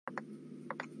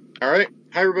Alright,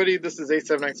 hi everybody, this is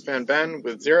A7X Fan Ben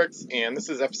with Xerix, and this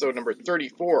is episode number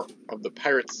 34 of the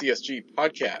Pirates CSG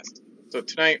podcast. So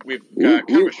tonight we've got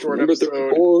kind of a short episode,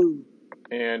 34.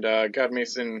 and God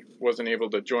Mason wasn't able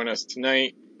to join us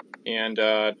tonight, and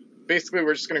basically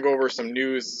we're just going to go over some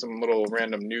news, some little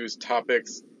random news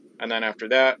topics, and then after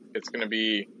that it's going to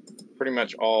be pretty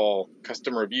much all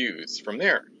custom reviews from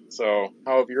there. So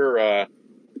how have your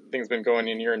things been going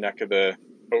in your neck of the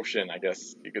ocean, I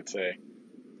guess you could say?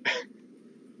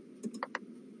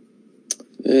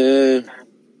 I'm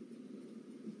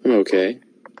okay.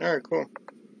 Alright, cool.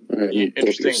 All right, Any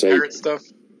interesting pirate stuff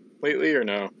lately or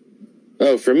no?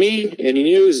 Oh, for me, any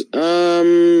news?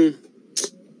 I'm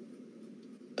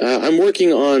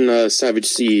working on Savage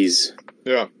Seas.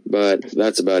 Yeah. But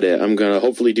that's about it. I'm gonna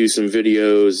hopefully do some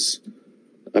videos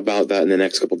about that in the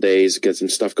next couple days, get some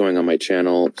stuff going on my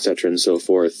channel, etc. and so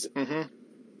forth. Mm-hmm. Yeah.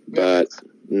 But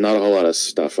not a whole lot of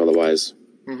stuff otherwise.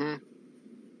 Mm-hmm.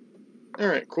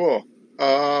 Alright, cool.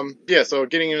 Yeah, so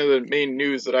getting into the main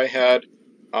news that I had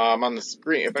on the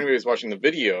screen, if anybody's watching the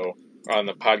video on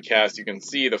the podcast, you can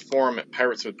see the forum at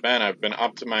Pirates with Ben. I've been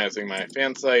optimizing my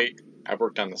fan site. I've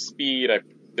worked on the speed. I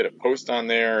did a post on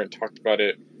there and talked about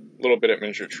it a little bit at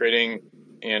Miniature Trading.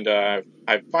 And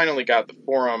I've finally got the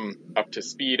forum up to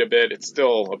speed a bit. It's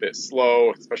still a bit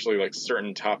slow, especially like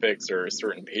certain topics or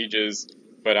certain pages.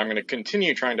 But I'm going to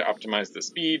continue trying to optimize the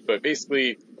speed. But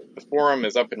basically, the forum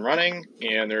is up and running,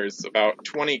 and there's about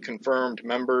 20 confirmed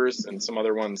members and some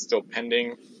other ones still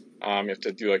pending. You have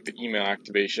to do like the email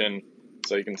activation,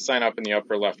 so you can sign up in the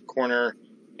upper left corner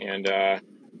and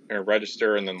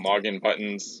register, and then login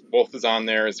buttons. Both is on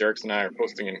there. Xerix and I are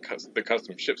posting in the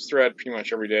custom ships thread pretty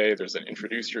much every day. There's an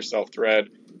introduce yourself thread.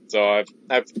 So I've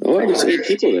there's 8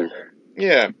 people there.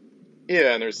 Yeah,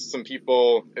 and there's some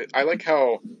people. I like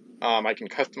how I can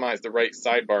customize the right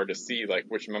sidebar to see like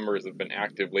which members have been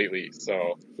active lately.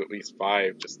 So at least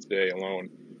 5 just today alone.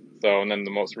 So, and then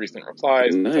the most recent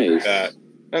replies, Nice. stuff like that.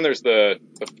 Then there's the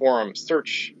forum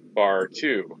search bar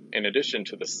too, in addition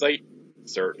to the site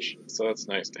search. So that's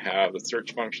nice to have. The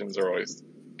search functions are always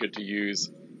good to use.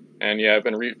 And yeah, I've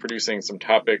been reproducing some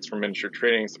topics from Miniature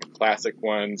Trading, some classic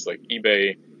ones like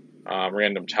eBay,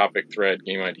 random topic thread,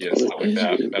 game ideas, stuff like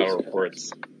that, battle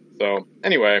reports. So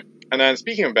anyway, and then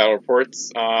speaking of battle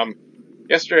reports,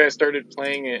 yesterday I started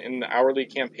playing in the hourly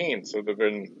campaign. So there've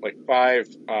been like 5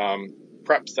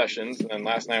 prep sessions, and then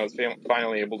last night I was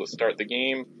finally able to start the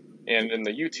game. And in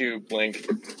the YouTube link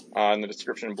in the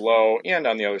description below, and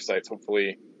on the other sites,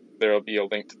 hopefully there will be a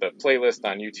link to the playlist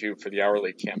on YouTube for the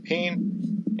hourly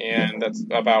campaign. And that's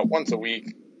about once a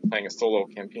week, playing a solo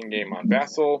campaign game on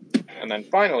Vassal. And then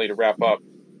finally, to wrap up,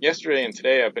 yesterday and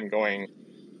today I've been going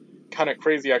kind of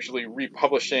crazy, actually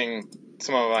republishing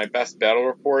some of my best battle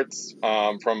reports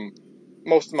from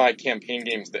most of my campaign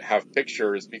games that have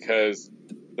pictures, because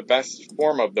the best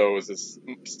form of those is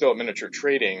still Miniature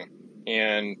Trading.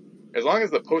 And as long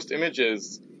as the post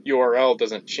images URL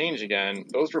doesn't change again,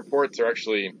 those reports are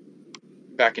actually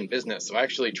back in business. So I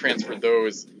actually transferred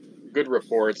those good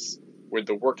reports with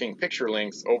the working picture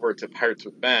links over to Pirates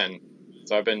with Ben.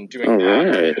 So I've been doing that.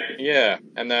 Right. Yeah,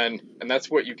 and that's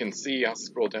what you can see. I'll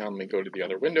scroll down, let me go to the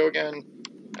other window again.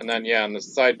 And then, yeah, on the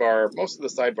sidebar, most of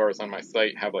the sidebars on my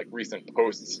site have like recent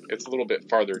posts. It's a little bit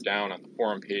farther down on the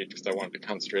forum page because I wanted to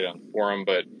concentrate on the forum,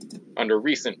 but under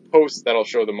recent posts, that'll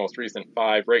show the most recent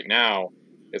 5. Right now,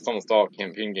 it's almost all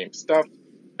campaign game stuff.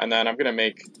 And then I'm going to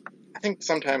make, I think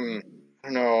sometime,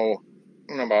 I don't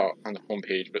know about on the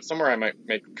homepage, but somewhere I might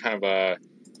make kind of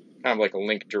like a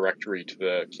link directory to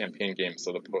the campaign game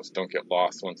so the posts don't get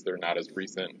lost once they're not as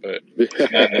recent. But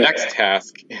the next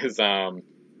task is, I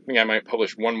think I might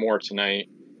publish one more tonight,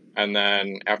 and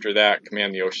then after that,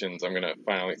 Command the Oceans, I'm going to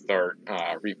finally start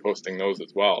reposting those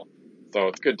as well. So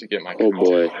it's good to get my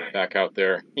content back out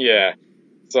there. Yeah,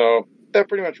 so that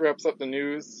pretty much wraps up the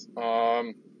news.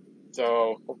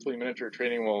 So hopefully Miniature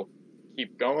Trading will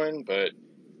keep going, but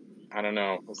I don't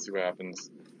know. We'll see what happens.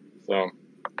 So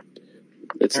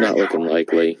it's not looking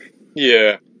likely.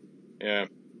 Yeah. And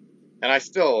I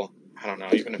don't know,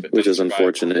 even if it which does is survive,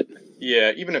 unfortunate.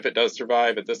 Yeah, even if it does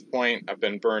survive, at this point, I've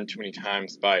been burned too many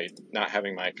times by not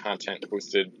having my content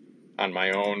posted on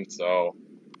my own, so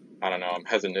I don't know, I'm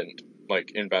hesitant to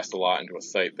like invest a lot into a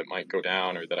site that might go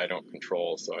down or that I don't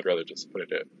control, so I'd rather just put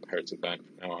it at Pirates with Ben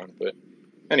from now on. But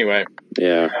anyway.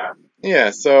 Yeah,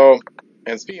 so,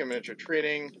 and speaking of Miniature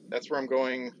Trading, that's where I'm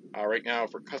going right now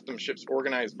for Custom Ships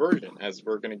Organized version, as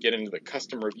we're going to get into the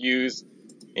custom reviews,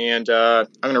 and I'm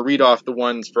going to read off the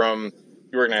ones from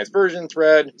the Organized version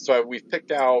thread. So we've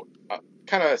picked out,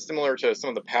 kind of similar to some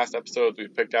of the past episodes,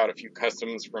 we've picked out a few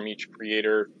customs from each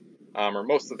creator. or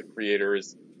most of the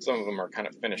creators. Some of them are kind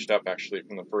of finished up actually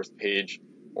from the first page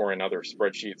or in other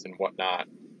spreadsheets and whatnot.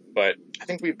 But I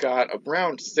think we've got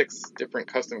around 6 different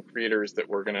custom creators that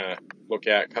we're going to look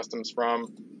at customs from.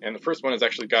 And the first one is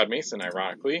actually God Mason,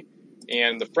 ironically.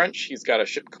 And the French, he's got a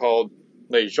ship called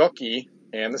Le Jockey,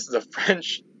 and this is a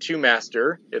French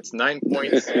 2-master. It's 9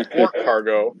 points, 4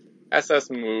 cargo, SS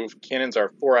move, cannons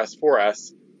are 4S,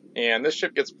 4S, and this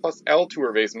ship gets plus L to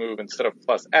her base move instead of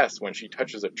plus S when she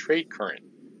touches a trade current.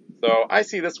 So I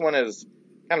see this one as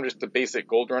kind of just a basic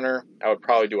gold runner. I would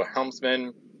probably do a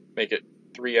helmsman, make it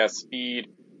 3S speed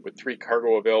with 3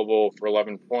 cargo available for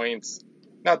 11 points.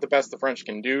 Not the best the French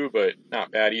can do, but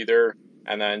not bad either.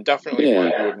 And then definitely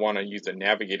one you would want to use a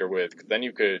navigator with, because then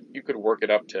you could work it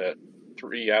up to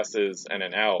 3 S's and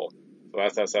an L. So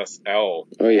SSSL.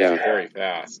 Oh yeah, very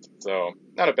fast. So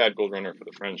not a bad gold runner for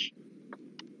the French.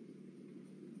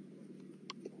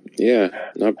 Yeah,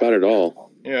 not bad at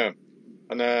all. Yeah.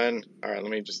 And then, all right,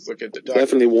 let me just look at the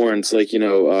Definitely warrants, like,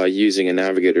 using a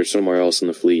navigator somewhere else in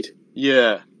the fleet.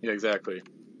 Yeah, exactly.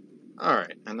 All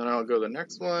right, and then I'll go to the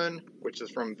next one, which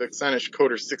is from Vixenish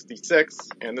Coder 66,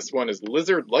 and this one is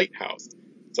Lizard Lighthouse.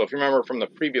 So if you remember from the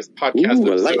previous podcast Ooh,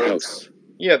 a episodes, lighthouse.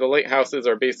 Yeah, the lighthouses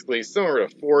are basically similar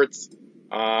to forts.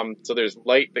 So there's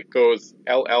light that goes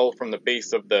LL from the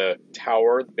base of the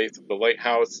tower, the base of the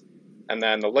lighthouse, and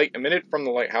then the light emitted from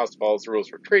the lighthouse follows the rules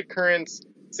for trade currents.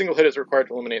 Single hit is required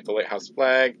to eliminate the lighthouse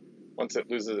flag. Once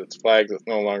it loses its flags, it's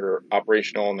no longer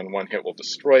operational, and then one hit will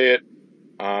destroy it.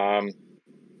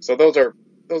 So those are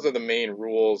the main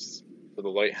rules for the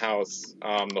lighthouse.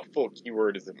 The full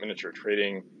keyword is miniature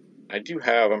trading.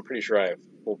 I'm pretty sure I have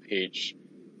full page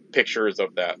pictures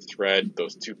of that thread,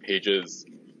 those 2 pages,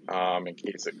 in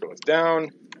case it goes down.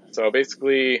 So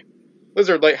basically,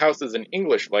 Lizard Lighthouse is an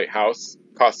English lighthouse,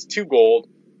 costs 2 gold,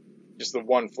 just the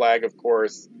 1 flag, of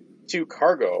course, 2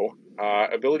 cargo.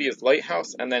 Ability is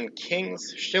Lighthouse, and then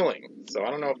King's Shilling. So I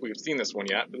don't know if we've seen this one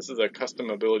yet, but this is a custom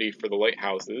ability for the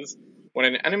lighthouses. When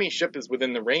an enemy ship is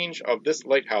within the range of this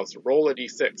lighthouse, roll a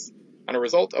d6. On a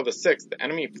result of a 6, the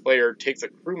enemy player takes a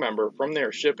crew member from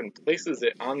their ship and places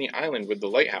it on the island with the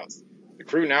lighthouse. The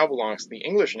crew now belongs to the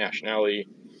English nationality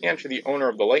and to the owner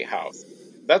of the lighthouse.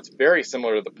 That's very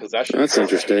similar to the possession. That's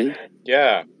interesting.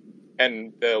 Yeah,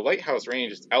 and the lighthouse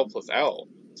range is L plus L,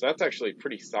 so that's actually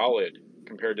pretty solid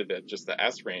compared to just the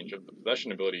S range of the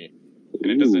possession ability.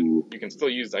 And you can still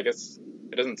use, I guess,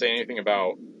 it doesn't say anything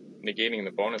about negating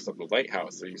the bonus of the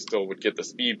lighthouse, so you still would get the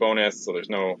speed bonus, so there's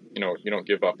no, you don't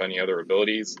give up any other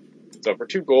abilities. So for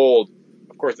 2 gold,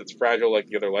 of course it's fragile like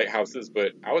the other lighthouses,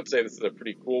 but I would say this is a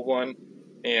pretty cool one.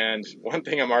 And one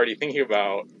thing I'm already thinking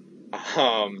about,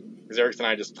 because Eric and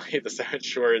I just played the Savage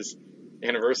Shores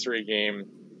anniversary game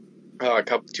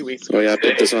 2 weeks ago. Oh yeah,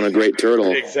 put this on a great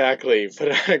turtle. Exactly, put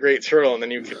it on a great turtle, and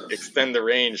then you could extend the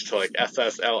range to like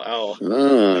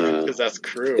SSLL. Possess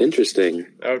crew. Interesting.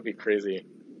 That would be crazy.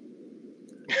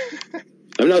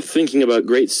 I'm not thinking about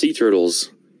great sea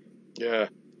turtles. Yeah.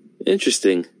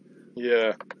 Interesting.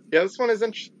 Yeah. Yeah, this one is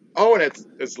interesting. Oh, and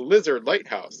it's Lizard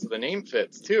Lighthouse, so the name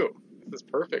fits too. This is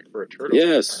perfect for a turtle.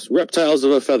 Yes, reptiles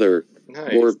of a feather.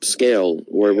 Nice. Or scale,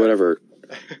 or whatever.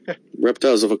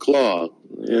 Reptiles of a claw.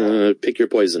 Pick your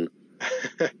poison.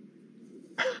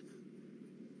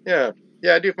 Yeah,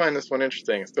 I do find this one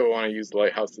interesting. I still want to use the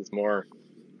lighthouses more.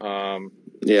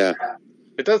 Yeah.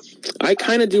 It does. I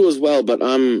kind of do as well, but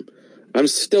I'm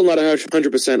still not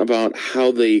 100% about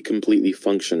how they completely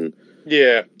function.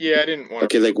 Yeah, I didn't want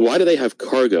to... Okay, like, why do they have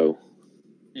cargo?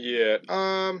 Yeah,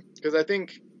 because I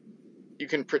think you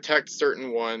can protect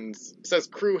certain ones. It says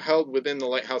crew held within the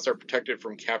lighthouse are protected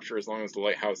from capture as long as the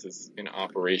lighthouse is in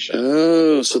operation.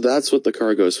 Oh, so that's what the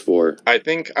cargo's for. I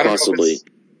don't possibly. know if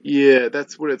yeah,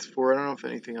 that's what it's for. I don't know if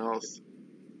anything else.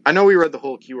 I know we read the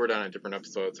whole keyword on a different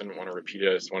episode, so I didn't want to repeat it.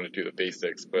 I just wanted to do the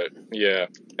basics, but yeah.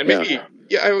 And maybe,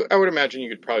 I would imagine you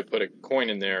could probably put a coin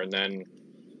in there, and then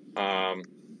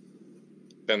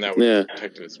that would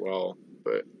protect it as well.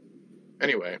 But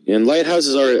anyway. And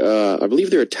lighthouses are, I believe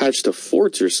they're attached to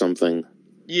forts or something.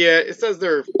 Yeah, it says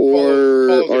they're... Or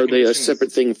are they a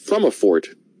separate thing from a fort?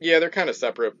 Yeah, they're kind of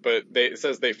separate, but it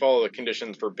says they follow the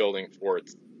conditions for building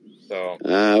forts. So.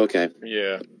 Okay.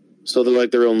 Yeah. So they're like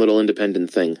their own little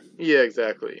independent thing. Yeah,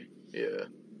 exactly. Yeah.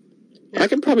 I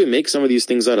can probably make some of these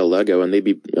things out of Lego, and they'd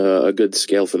be a good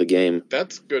scale for the game.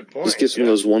 That's a good point. Just get some of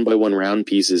those 1x1 round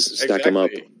pieces, stack them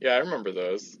up. Yeah, I remember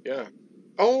those. Yeah.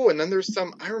 Oh, and then there's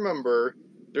some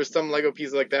Lego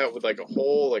pieces like that with like a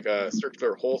hole, like a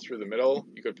circular hole through the middle.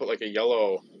 You could put like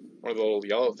one of the little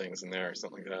yellow things in there or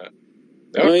something like that.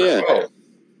 Oh, yeah. Cool.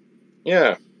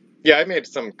 Yeah. Yeah, I made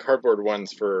some cardboard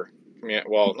ones for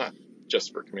not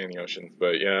just for Command the Oceans,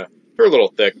 but yeah. They're a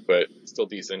little thick, but still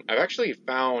decent. I've actually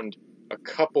found a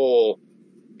couple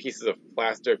pieces of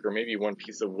plastic or maybe one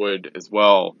piece of wood as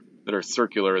well that are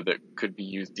circular that could be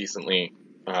used decently,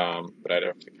 but I'd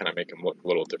have to kind of make them look a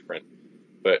little different.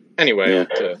 But anyway,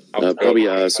 yeah.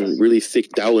 Probably some really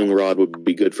thick dowling rod would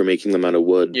be good for making them out of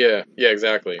wood. Yeah,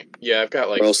 exactly. Yeah, I've got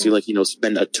like. Or else you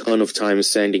spend a ton of time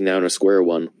sanding down a square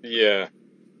one. Yeah,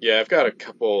 I've got a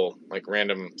couple like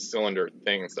random cylinder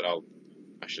things that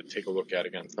I should take a look at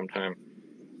again sometime.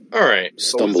 All right,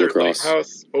 Stumble across.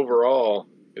 Lighthouse overall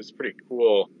is pretty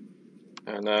cool,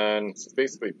 and then it's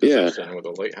basically position with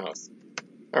a lighthouse.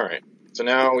 All right, so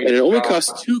now and it only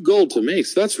costs 2 gold to make,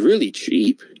 so that's really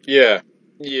cheap. Yeah,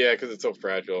 because it's so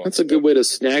fragile. That's a good way to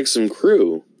snag some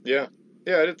crew. Yeah,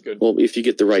 it is good. Well, if you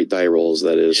get the right die rolls,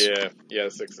 that is. Yeah,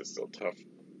 6 is still tough.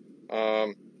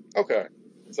 Okay,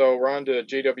 so we're on to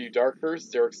JW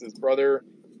Darkhurst, Xerxes' brother,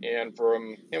 and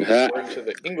from him we're into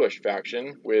the English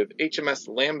faction with HMS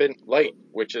Lambent Light,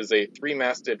 which is a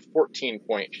 3-masted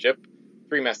 14-point ship,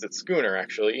 3-masted schooner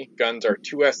actually. Guns are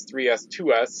 2S, 3S,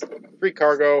 2S, free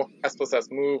cargo, S+S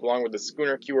move, along with the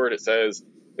schooner keyword. It says,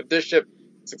 if this ship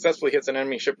successfully hits an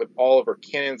enemy ship with all of her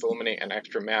cannons, eliminate an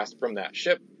extra mast from that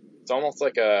ship. It's almost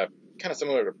like a kind of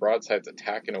similar to Broadside's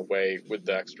attack in a way with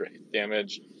the extra hit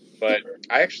damage. But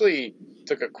I actually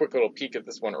took a quick little peek at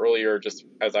this one earlier just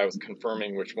as I was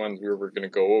confirming which ones we were going to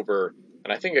go over,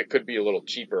 and I think it could be a little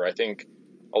cheaper. I think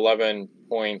 11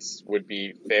 points would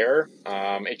be fair.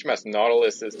 HMS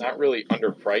Nautilus is not really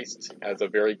underpriced as a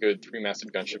very good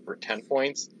 3-masted gunship for 10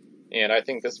 points, and I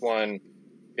think this one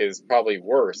is probably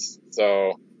worse.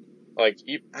 So, like,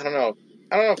 I don't know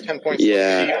if 10 points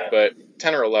is cheap, but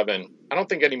 10 or 11. I don't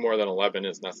think any more than 11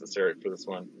 is necessary for this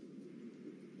one.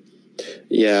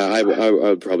 Yeah, I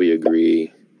would probably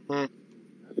agree.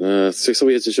 6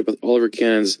 hits a ship with all of her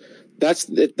cannons.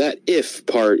 That if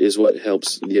part is what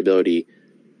helps the ability.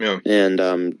 Yeah.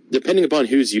 And depending upon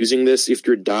who's using this, if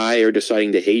your die are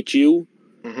deciding to hate you,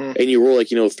 and you roll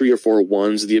 3 or 4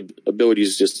 1s, the ability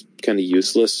is just kind of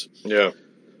useless. Yeah.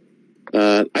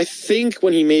 I think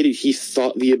when he made it, he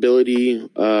thought the ability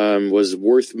was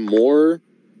worth more.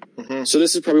 So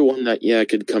this is probably one that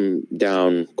could come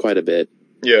down quite a bit.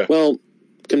 Yeah. Well,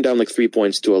 come down 3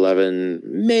 points to 11,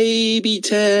 maybe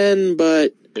 10,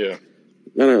 but yeah,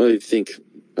 I don't really think.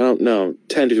 I don't know,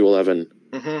 10 to 11.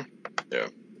 Yeah.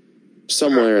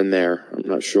 Somewhere in there. I'm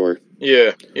not sure.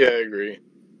 Yeah, I agree.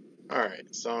 All right,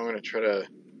 so I'm gonna try to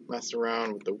mess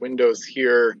around with the windows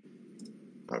here.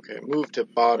 Okay, move to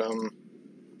bottom.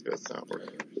 That's not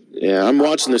working. Yeah, I'm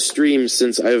watching the stream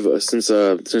since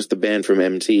the ban from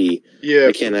MT. Yeah,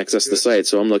 I can't access the site,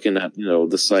 so I'm looking at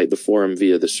the site, the forum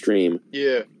via the stream.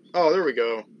 Yeah. Oh, there we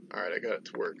go. All right, I got it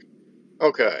to work.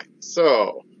 Okay,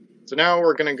 so now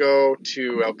we're gonna go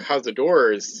to El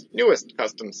Cazador's newest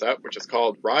custom set, which is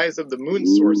called Rise of the Moon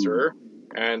Sorcerer.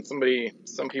 And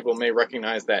some people may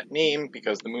recognize that name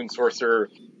because the Moon Sorcerer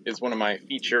is one of my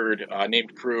featured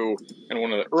named crew and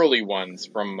one of the early ones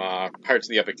from Pirates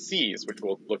of the Epic Seas, which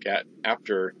we'll look at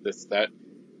after this set.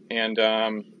 And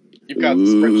you've got the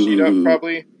spreadsheet up,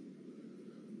 probably?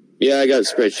 Yeah, I got a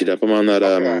spreadsheet up. I'm on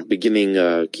that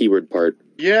beginning keyword part.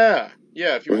 Yeah.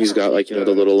 If you where he's got the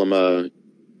little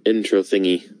intro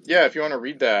thingy. Yeah, if you want to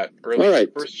read that, or at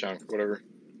least the first chunk, whatever.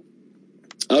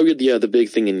 I'll read the big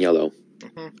thing in yellow.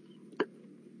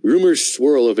 Rumors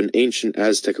swirl of an ancient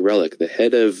Aztec relic, the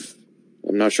head of...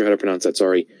 I'm not sure how to pronounce that,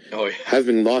 sorry. Oh, yeah.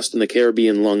 Having lost in the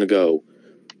Caribbean long ago.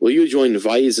 Will you join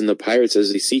Vice and the pirates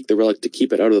as they seek the relic to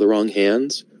keep it out of the wrong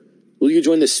hands? Will you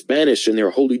join the Spanish in their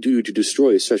holy duty to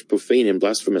destroy such profane and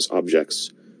blasphemous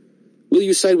objects? Will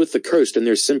you side with the cursed and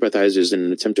their sympathizers in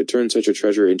an attempt to turn such a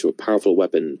treasure into a powerful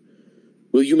weapon?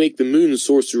 Will you make the Moon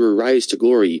Sorcerer rise to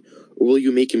glory, or will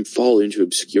you make him fall into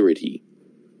obscurity?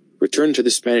 Return to the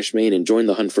Spanish Main and join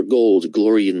the hunt for gold,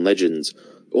 glory, and legends.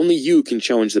 Only you can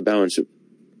challenge the balance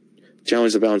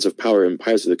of power in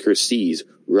Pirates of the Cursed Seas,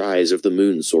 Rise of the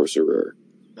Moon Sorcerer.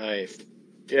 Nice.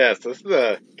 Yeah, so this is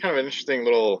a kind of an interesting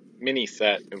little mini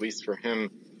set, at least for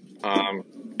him.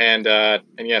 And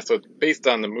yeah, so it's based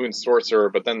on the Moon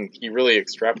Sorcerer, but then he really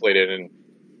extrapolated and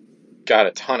got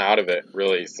a ton out of it,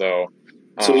 really. So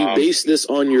he based this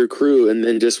on your crew and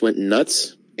then just went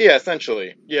nuts? Yeah,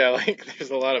 essentially. Yeah, there's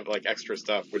a lot of extra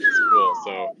stuff, which is cool.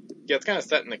 So yeah, it's kind of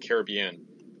set in the Caribbean.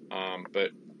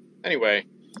 But anyway,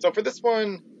 so for this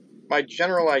one, my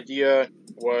general idea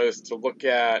was to look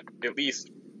at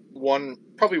least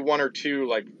probably one or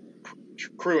two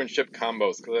crew and ship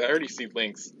combos, because I already see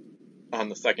links on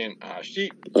the second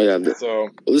sheet. Oh yeah.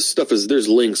 This stuff there's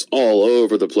links all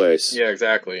over the place. Yeah,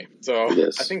 exactly. So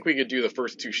I think we could do the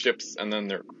first 2 ships and then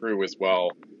their crew as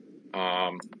well.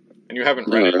 And you haven't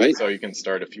read All right. it, so you can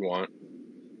start if you want.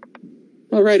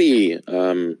 Alrighty.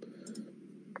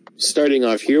 Starting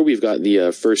off here, we've got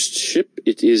the first ship.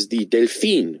 It is the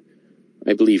Delphine,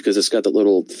 I believe, because it's got that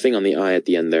little thing on the eye at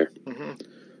the end there. Mm-hmm.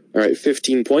 All right,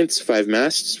 15 points, 5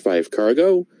 masts, 5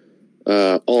 cargo.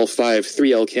 All 5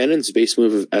 3L cannons, base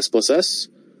move of S+S.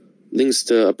 Links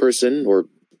to a person or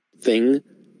thing,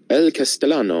 El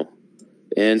Castellano.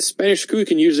 And Spanish crew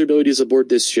can use their abilities aboard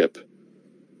this ship.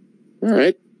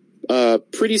 Alright.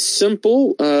 Pretty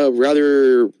simple,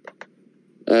 rather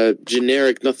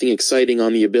generic, nothing exciting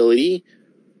on the ability.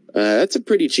 That's a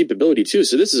pretty cheap ability too,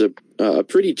 so this is a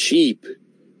pretty cheap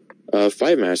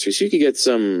 5-master, so you could get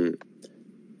some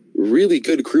really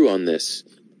good crew on this.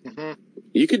 Mm-hmm.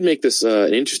 You could make this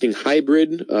an interesting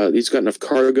hybrid. He's got enough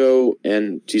cargo,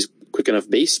 and he's quick enough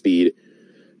base speed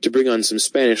to bring on some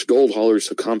Spanish gold haulers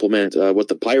to complement what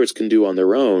the pirates can do on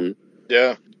their own.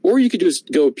 Yeah. Or you could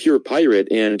just go pure pirate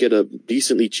and get a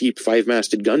decently cheap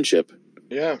 5-masted gunship.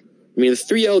 Yeah. I mean, the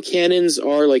 3L cannons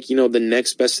are like, the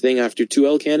next best thing after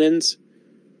 2L cannons.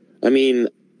 I mean,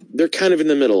 they're kind of in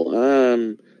the middle.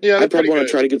 Yeah, I probably want to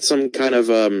try to get some kind of,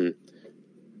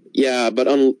 but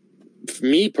for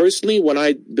me personally, when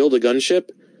I build a gunship,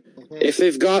 mm-hmm. if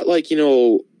they've got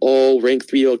all rank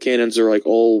 3L cannons or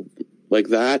all like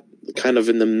that, kind of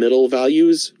in the middle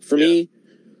values for me,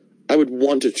 I would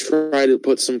want to try to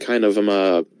put some kind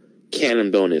of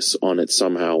cannon bonus on it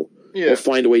somehow. Yeah. Or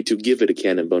find a way to give it a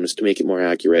cannon bonus to make it more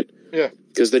accurate. Yeah.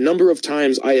 Because the number of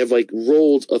times I have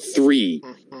rolled a 3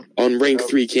 on rank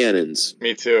 3 cannons.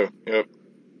 Me too. Yep.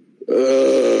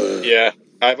 Yeah.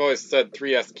 I've always said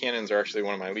 3S cannons are actually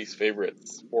one of my least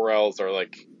favorites. 4Ls are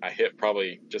I hit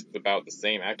probably just about the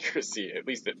same accuracy. At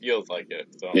least it feels like it.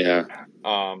 So yeah.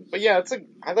 But yeah,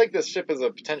 I like this ship as a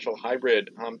potential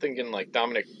hybrid. I'm thinking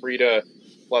Dominic Frida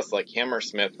plus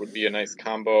Hammersmith would be a nice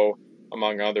combo,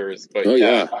 among others. But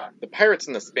the pirates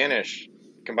and the Spanish,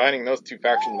 combining those two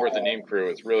factions worth a name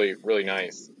crew is really, really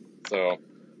nice. So.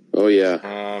 Oh yeah.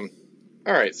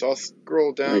 All right, so I'll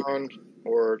scroll down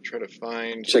or try to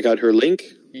find. Check out her link.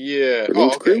 Yeah. Her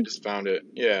linked crew? I just found it.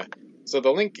 Yeah. So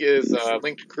the link is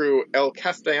linked crew El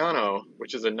Castellano,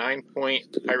 which is a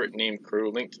 9-point pirate name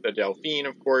crew, linked to the Delphine,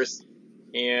 of course.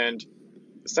 And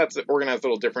the set's organized a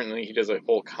little differently. He does a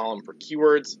whole column for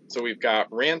keywords. So we've got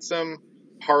Ransom,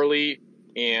 Parley,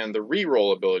 and the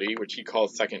reroll ability, which he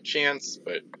calls Second Chance,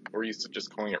 but we're used to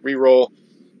just calling it reroll.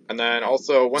 And then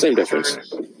also, once Same per difference.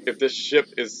 turn, if this ship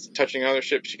is touching another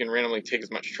ship, she can randomly take as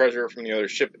much treasure from the other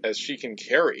ship as she can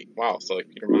carry. Wow, so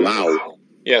Peter Monaco. Wow.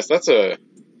 Yes, that's a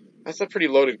pretty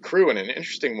loaded crew and an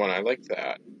interesting one. I like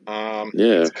that.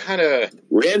 Yeah. It's kind of...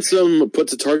 Ransom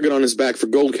puts a target on his back for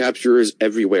gold capturers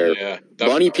everywhere. Yeah.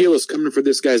 Bonnie Peel is coming for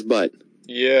this guy's butt.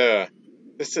 Yeah.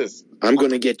 I'm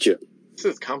gonna get you. This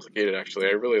is complicated, actually.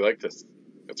 I really like this.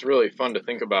 It's really fun to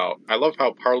think about. I love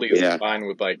how Parley is combined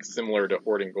with similar to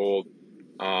hoarding gold.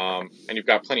 And you've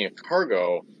got plenty of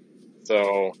cargo.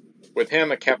 So with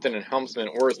him, a captain and helmsman,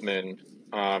 oarsman,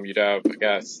 you'd have, I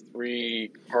guess,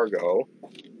 3 cargo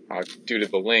due to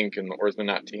the link and the oarsman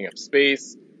not taking up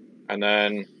space. And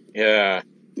then, I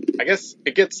guess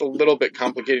it gets a little bit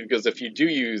complicated because if you do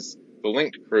use the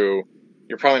linked crew,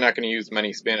 you're probably not going to use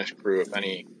many Spanish crew, if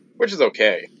any, which is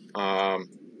okay.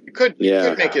 You could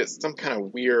make it some kind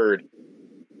of weird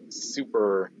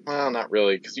super, well, not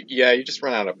really, because you just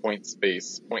run out of point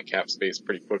cap space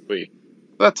pretty quickly.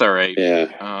 That's all right.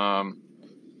 Yeah.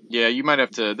 You might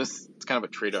have to. This is kind of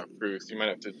a trade-off crew, so you might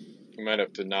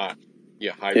have to not be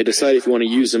a hybrid. Yeah, decide if you want to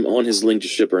use him on his linked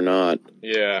ship or not.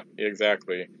 Yeah,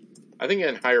 exactly. I think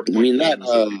in higher point that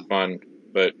would be fun,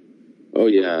 but. Oh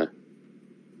yeah.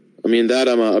 I mean that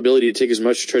ability to take as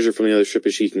much treasure from the other ship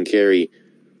as she can carry,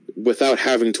 without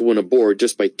having to win a board,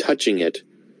 just by touching it,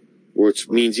 which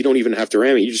means you don't even have to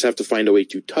ram it. You just have to find a way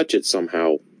to touch it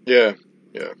somehow. Yeah.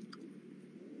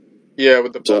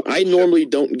 With the so I normally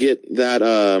don't get that,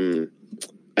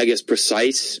 I guess,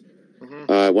 precise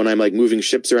when I'm moving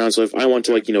ships around. So if I want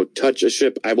to touch a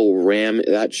ship, I will ram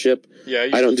that ship. Yeah.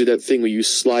 I don't do that thing where you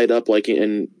slide up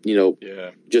and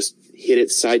just hit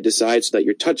it side to side so that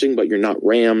you're touching but you're not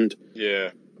rammed.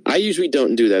 Yeah. I usually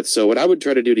don't do that. So what I would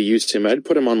try to do to use him, I'd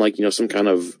put him on some kind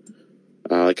of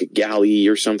a galley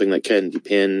or something that can be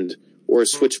pinned, or a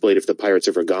switchblade if the pirates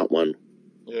ever got one.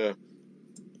 Yeah.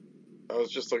 I was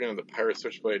just looking at the pirate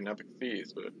switchblade in Epic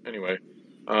Thieves, but anyway,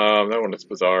 that one is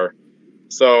bizarre.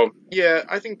 So yeah,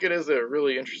 I think it is a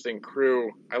really interesting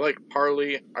crew. I like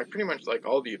Parley. I pretty much like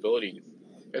all the abilities.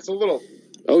 It's a little.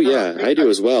 Oh yeah, I do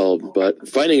as well. But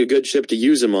finding a good ship to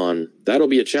use him on, that'll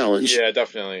be a challenge. Yeah,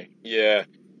 definitely. Yeah,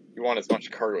 you want as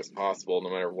much cargo as possible, no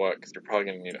matter what, because you're probably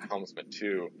going to need a helmsman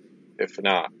too. if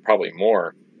not probably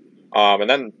more. And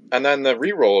then the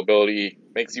reroll ability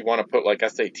makes you want to put like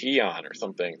SAT on or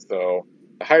something. So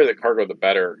the higher the cargo, the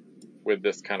better with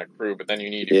this kind of crew. But then you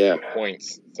need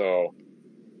points. So,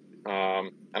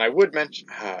 and I would mention,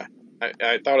 I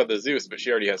thought of the Zeus, but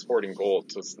she already has hoarding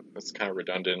gold, so it's kind of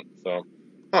redundant. So,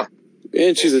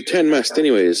 And she's a 10 mast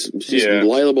anyways. She's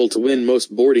liable to win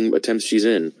most boarding attempts she's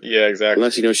in. Yeah, exactly.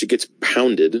 Unless, she gets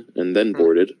pounded and then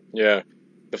boarded. Yeah.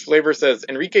 The flavor says,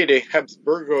 Enrique de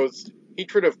Habsburgo's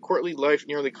hatred of courtly life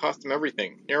nearly cost him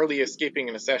everything. Narrowly escaping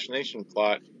an assassination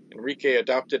plot, Enrique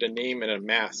adopted a name and a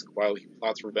mask while he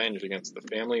plots revenge against the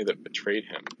family that betrayed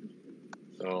him.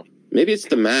 So maybe it's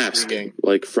the mask,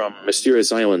 like from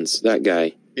Mysterious Islands, that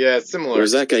guy. Yeah, it's similar. Or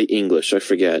is that guy English? I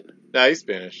forget. Nah, he's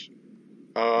Spanish.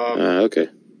 Okay.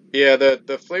 Yeah,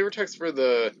 the flavor text for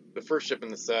the first ship in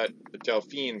the set, the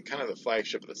Delphine, kind of the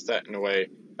flagship of the set in a way.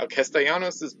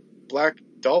 Castellanos' Black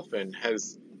Dolphin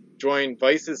has joined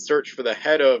Vice's search for the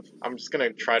head of, I'm just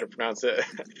going to try to pronounce it,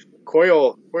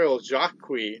 Coil Jacques,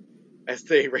 as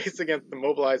they race against the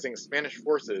mobilizing Spanish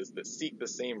forces that seek the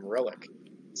same relic.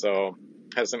 So,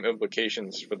 has some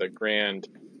implications for the grand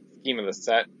scheme of the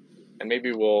set. And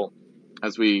maybe we'll,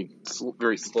 as we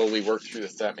very slowly work through the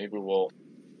set, maybe we'll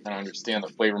kind of understand the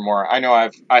flavor more. I know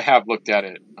I have looked at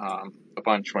it a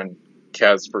bunch when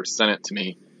Kaz first sent it to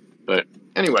me. But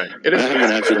anyway, it is. I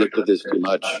haven't actually looked at this too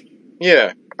much.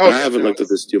 Yeah. I haven't looked at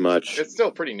this too much. It's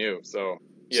still pretty new, so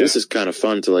yeah. So this is kind of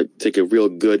fun to take a real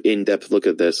good in-depth look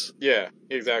at this. Yeah,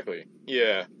 exactly.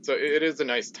 Yeah. So it is a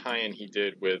nice tie-in he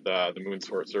did with the Moon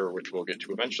Sorcerer, which we'll get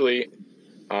to eventually.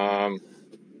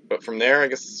 But from there, I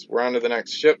guess we're on to the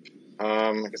next ship.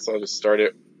 I guess I'll just start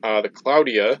it. The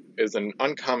Claudia is an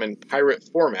uncommon pirate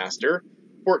 4-master.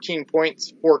 14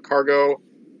 points, 4 cargo.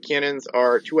 Cannons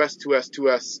are 2S, 2S,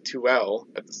 2S, 2L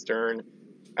at the stern.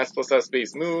 S+S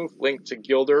base move, linked to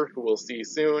Gilder, who we'll see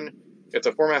soon. It's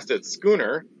a 4-masted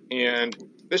schooner, and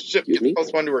this ship gets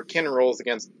 +1 to her cannon rolls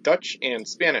against Dutch and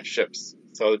Spanish ships.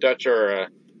 So the Dutch are a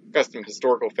custom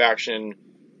historical faction,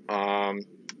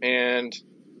 and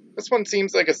this one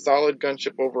seems like a solid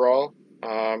gunship overall.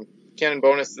 Cannon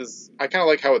bonus is, I kind of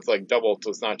like how it's double, so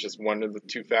it's not just one of the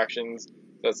two factions.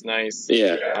 That's nice.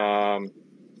 Yeah.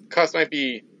 Cost might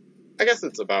be, I guess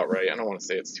it's about right. I don't want to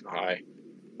say it's too high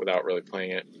without really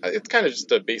playing it. It's kind of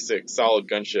just a basic, solid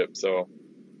gunship, so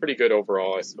pretty good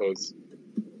overall, I suppose.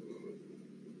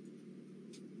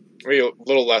 Maybe a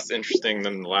little less interesting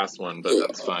than the last one, but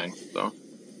that's fine. So.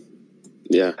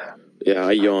 Yeah,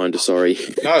 I yawned. Sorry.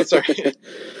 No, it's sorry.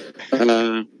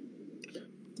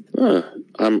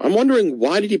 I'm wondering,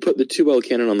 why did he put the 2L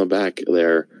cannon on the back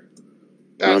there?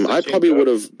 I probably would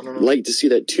have liked to see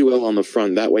that 2L on the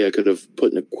front. That way I could have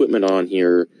put an equipment on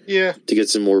here to get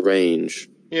some more range.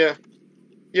 Yeah,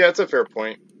 it's a fair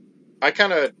point.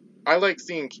 I like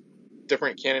seeing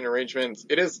different cannon arrangements.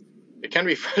 It can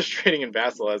be frustrating in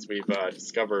Vassal, as we've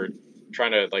discovered.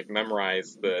 Trying to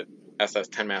memorize the SS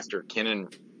 10-master cannon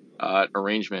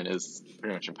arrangement is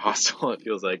pretty much impossible, it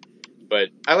feels like. But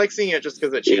I like seeing it just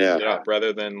because it changes it up,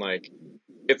 rather than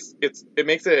it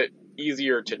makes it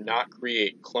easier to not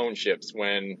create clone ships.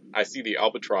 When I see the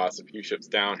Albatross a few ships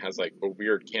down has a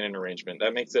weird cannon arrangement,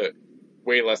 that makes it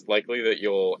way less likely that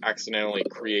you'll accidentally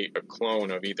create a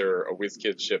clone of either a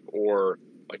WizKids ship or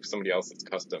somebody else's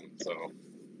custom. So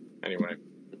anyway,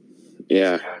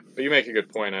 but you make a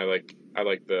good point. I like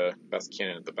the best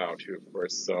cannon at the bow too, of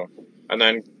course. So, and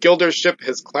then Gilder's ship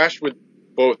has clashed with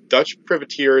both Dutch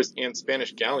privateers and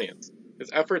Spanish galleons.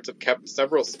 His efforts have kept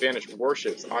several Spanish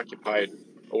warships occupied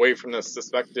away from the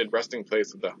suspected resting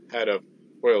place of the head of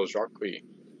Coil Jacques,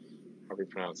 however you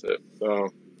pronounce it. So,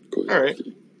 alright,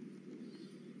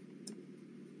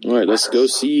 let's go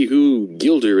see who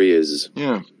Gilder is.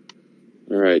 Yeah.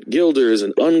 Alright, Gilder is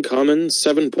an uncommon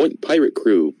 7-point pirate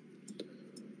crew.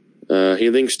 He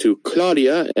links to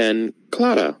Claudia and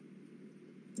Clara.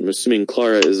 I'm assuming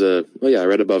Clara is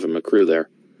right above him, a crew there.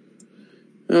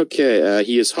 Okay,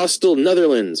 he is hostile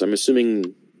Netherlands. I'm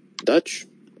assuming Dutch?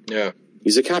 Yeah.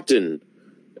 He's a captain.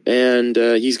 And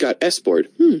he's got S-board.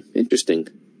 Interesting.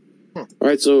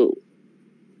 Alright, so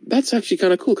that's actually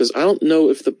kind of cool, because I don't know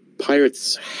if the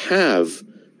Pirates have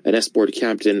an S-board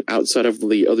captain outside of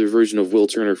the other version of Will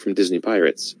Turner from Disney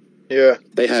Pirates. Yeah.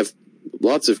 They have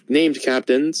lots of named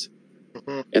captains,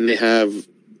 and they have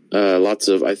lots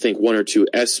of, I think, 1 or 2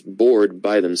 S-board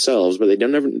by themselves, but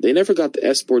they never got the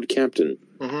S-board captain.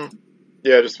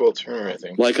 Yeah, just Will Turner, I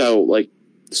think. Like how,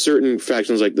 certain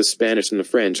factions like the Spanish and the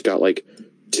French got,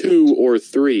 2 or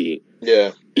 3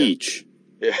 each.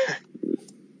 Yeah.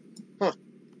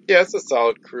 Yeah, it's a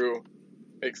solid crew.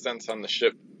 Makes sense on the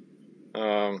ship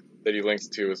that he links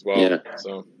to as well. Yeah.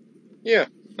 So, Yeah,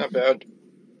 not bad.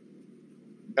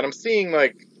 And I'm seeing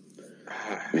like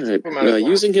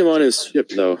using him on his ship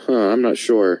though, I'm not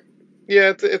sure.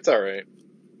 Yeah, it's all right.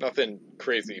 Nothing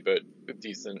crazy, but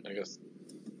decent, I guess.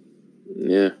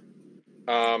 Yeah.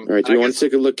 All right. Do we want to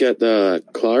take a look at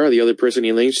Clara, the other person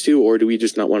he links to, or do we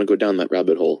just not want to go down that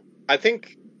rabbit hole? I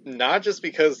think not, just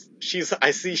because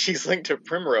I see she's linked to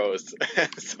Primrose,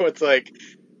 so it's like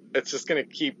it's just gonna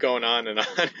keep going on and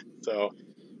on. So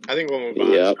I think we'll move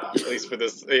on. Yep. At least for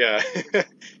this, yeah.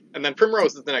 And then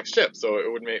Primrose is the next ship, so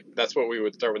it would that's what we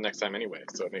would start with next time anyway.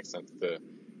 So it makes sense to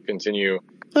continue.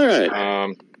 All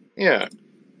right. Yeah.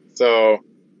 So,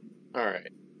 all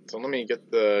right. So let me get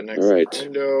the next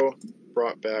window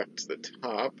brought back to the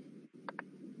top.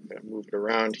 Gotta move it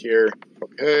around here.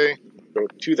 Okay. Go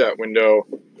to that window.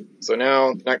 So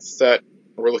now the next set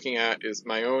we're looking at is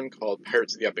my own, called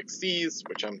Pirates of the Epic Seas,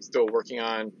 which I'm still working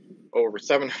on. Over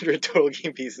 700 total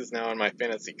game pieces now in my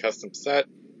fantasy custom set,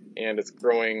 and it's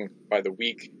growing by the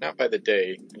week, not by the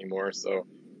day anymore, so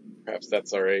perhaps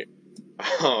that's alright.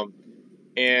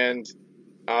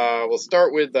 We'll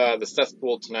start with the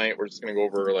cesspool tonight. We're just going to go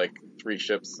over like 3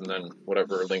 ships and then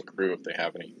whatever link crew if they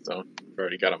have any. So I've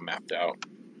already got them mapped out.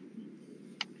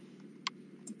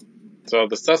 So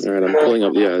the cesspool... Alright, I'm pulling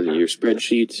up your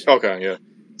spreadsheet. Okay, yeah.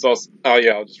 So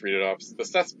I'll just read it off. So the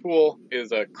cesspool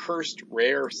is a cursed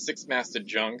rare 6-masted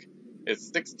junk.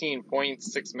 It's 16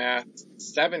 points, 6 masts,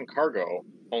 7 cargo,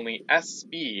 only S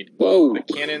speed. Whoa. The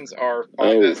cannons are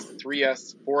 5S,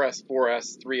 3S, 4S,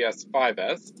 4S, 3S,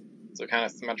 5S. So kind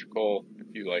of symmetrical if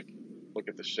you like look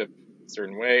at the ship a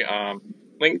certain way.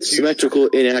 Linked to symmetrical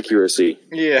inaccuracy.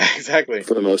 Yeah, exactly.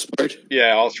 For the most part.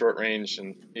 Yeah, all short range,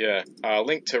 and yeah.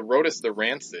 Linked to Rotus the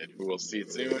Rancid, who we'll see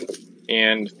soon.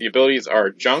 And the abilities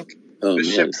are junk. The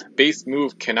ship's base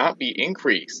move cannot be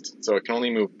increased, so it can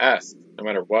only move S, no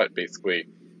matter what, basically.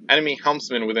 Enemy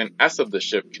helmsmen within S of the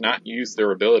ship cannot use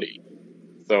their ability.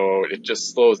 So it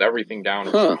just slows everything down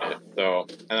a bit. So,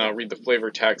 and I'll read the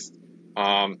flavor text.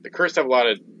 The Cursed have a lot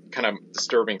of kind of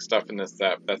disturbing stuff in this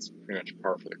set. That's pretty much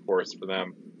par for the course for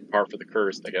them. Par for the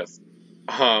Cursed, I guess.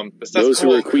 Those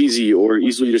who are queasy or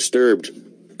easily disturbed,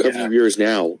 cover your ears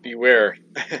now. Beware.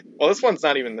 Well, this one's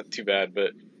not even too bad,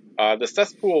 but the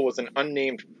cesspool was an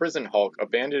unnamed prison hulk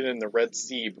abandoned in the Red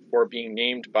Sea before being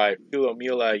named by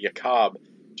Philomela Jacob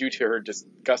due to her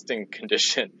disgusting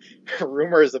condition.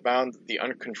 Rumors abound that the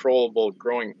uncontrollable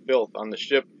growing filth on the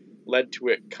ship led to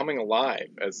it coming alive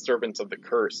as servants of the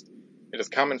Cursed. It is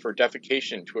common for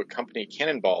defecation to accompany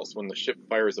cannonballs when the ship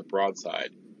fires a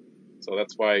broadside. So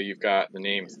that's why you've got the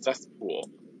name Cesspool.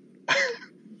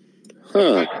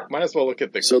 Might as well look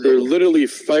at the... So they're literally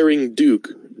firing Duke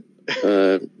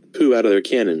poo out of their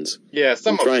cannons. Yeah,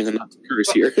 I'm trying not to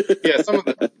curse here. Yeah, some of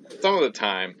the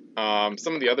time.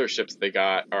 Some of the other ships they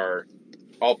got are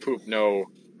all poop, no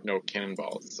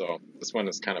cannonballs. So this one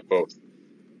is kind of both.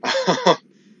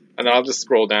 And then I'll just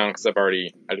scroll down because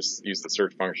I just used the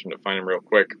search function to find him real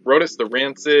quick. Rotus the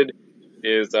Rancid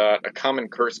is a common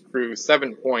curse crew,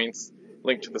 7 points,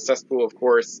 linked to the cesspool, of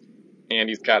course. And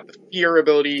he's got the fear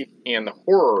ability and the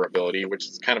horror ability, which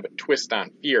is kind of a twist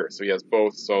on fear. So he has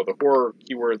both. So the horror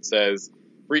keyword says,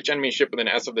 for each enemy ship within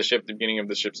S of the ship at the beginning of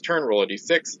the ship's turn, roll a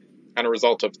d6. On a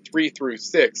result of 3 through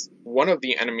 6, one of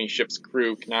the enemy ship's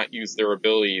crew cannot use their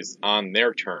abilities on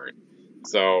their turn.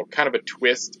 So kind of a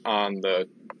twist on the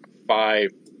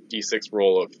 5d6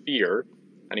 roll of fear.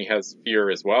 And he has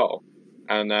fear as well.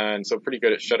 And then, so pretty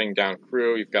good at shutting down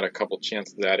crew. You've got a couple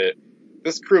chances at it.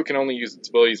 This crew can only use its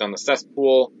abilities on the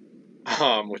cesspool,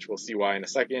 which we'll see why in a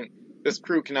second. This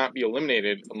crew cannot be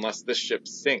eliminated unless this ship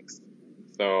sinks.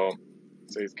 So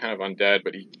he's kind of undead,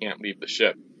 but he can't leave the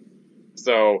ship.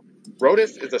 So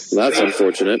Rotus is a slave. That's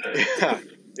unfortunate.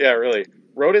 Yeah, really.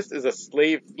 Rotus is a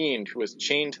slave fiend who was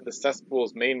chained to the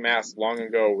cesspool's main mast long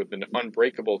ago with an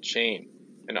unbreakable chain,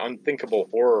 an unthinkable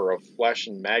horror of flesh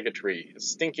and maggotry.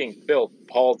 His stinking filth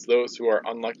appalls those who are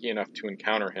unlucky enough to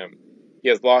encounter him. He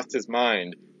has lost his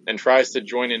mind and tries to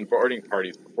join in boarding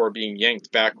parties before being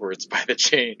yanked backwards by the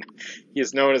chain. He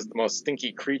is known as the most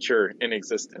stinky creature in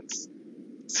existence.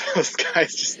 So this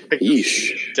guy's just like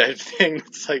this dead thing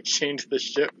that's like chained to the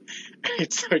ship.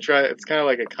 It's kind of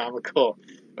like a comical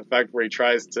effect where he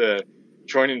tries to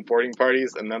join in boarding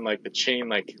parties and then like the chain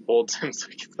like holds him so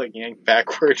he gets like yanked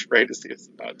backwards right as he's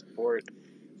about to board.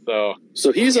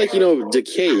 So he's like,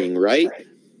 decaying, right?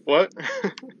 What?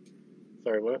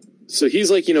 Sorry, what? So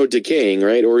he's like, decaying,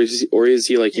 right? Or is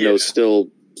he like, still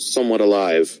somewhat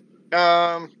alive?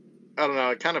 I don't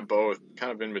know. Kind of both.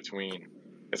 Kind of in between.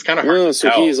 It's kind of hard to tell.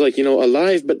 So he's like,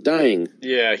 alive but dying.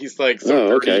 Yeah, he's like so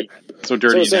dirty. Okay. So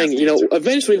dirty. So I'm saying,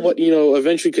 eventually what,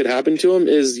 eventually could happen to him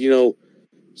is,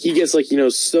 he gets like,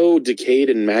 so decayed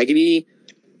and maggoty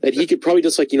that he could probably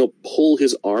just like, pull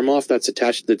his arm off that's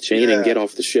attached to the chain and get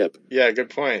off the ship. Yeah, good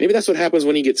point. Maybe that's what happens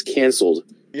when he gets canceled.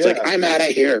 It's like, I'm out of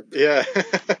here. Yeah.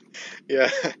 Yeah.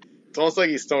 It's almost like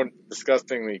he's so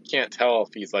disgusting that you can't tell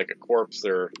if he's like a corpse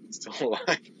or still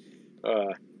alive.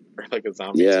 Or like a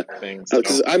zombie thing.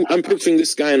 Because I'm picturing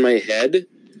this guy in my head.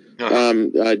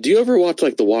 Do you ever watch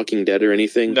like The Walking Dead or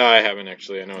anything? No, I haven't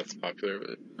actually. I know it's popular,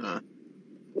 but...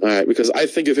 Alright, because I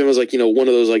think of him as like, one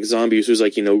of those like zombies who's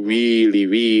like, really,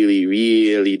 really,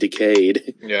 really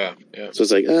decayed. Yeah. So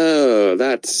it's like, oh,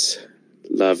 that's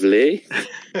lovely.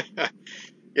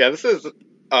 Yeah, this is,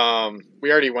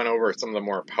 we already went over some of the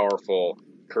more powerful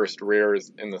cursed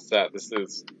rares in the set.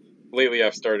 Lately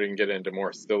I've started to get into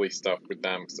more silly stuff with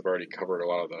them because I've already covered a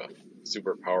lot of the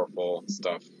super powerful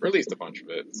stuff, or at least a bunch of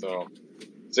it. So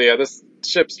yeah, this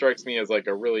ship strikes me as like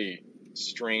a really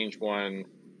strange one.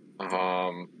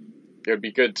 It would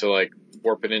be good to like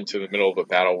warp it into the middle of a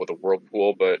battle with a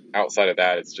whirlpool, but outside of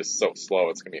that, it's just so slow.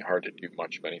 It's gonna be hard to do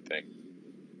much of anything.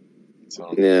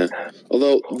 So. Yeah.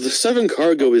 Although the 7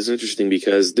 cargo is interesting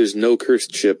because there's no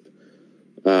cursed ship,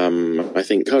 I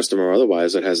think custom or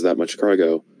otherwise, that has that much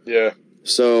cargo. Yeah.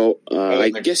 So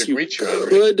I guess you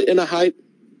could in a high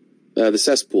the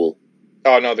cesspool.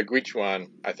 Oh no, the Guichuan,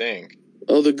 I think.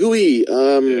 Oh, the GUI.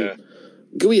 Yeah.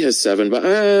 GUI has 7, but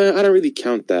I don't really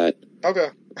count that. Okay.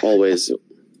 Always.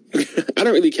 I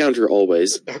don't really count her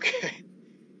always. Okay.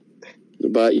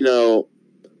 But,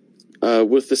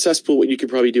 with the cesspool, what you could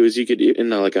probably do is you could, in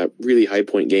like a really high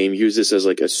point game, use this as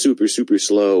like a super, super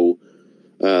slow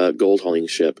gold hauling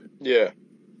ship. Yeah.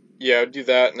 Yeah, I'd do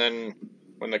that, and then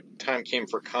when the time came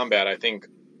for combat, I think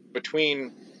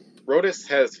between Rotus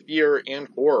has fear and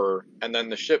horror, and then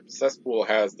the ship cesspool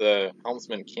has the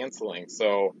helmsman canceling,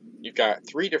 so you've got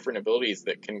 3 different abilities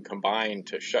that can combine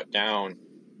to shut down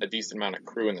a decent amount of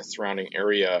crew in the surrounding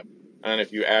area. And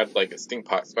if you add like a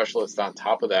Stinkpot specialist on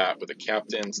top of that with a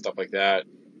captain, stuff like that,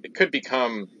 it could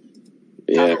become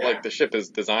kind of like the ship is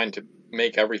designed to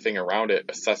make everything around it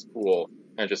a cesspool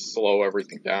and just slow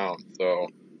everything down. So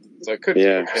it could be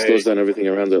okay. Slows down everything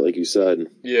around it, like you said.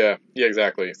 Yeah,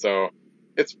 exactly. So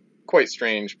it's quite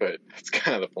strange, but that's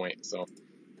kind of the point. So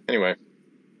anyway,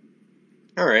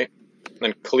 all right.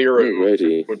 Then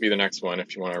Kaliru would be the next one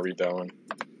if you want to read that one.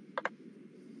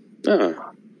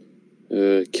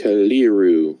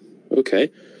 Kaliru.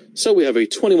 Okay. So we have a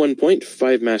 21-point,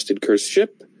 5-masted cursed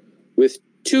ship with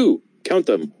 2, count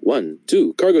them, 1,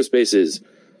 2 cargo spaces.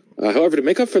 However, to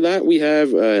make up for that, we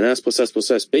have an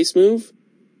S+S+S base move,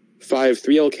 5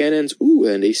 3L cannons,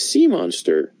 and a sea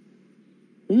monster.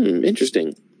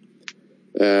 Interesting.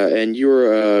 And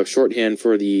your shorthand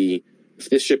for if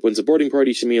this ship wins a boarding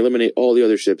party, you may eliminate all the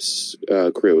other ship's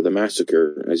crew, the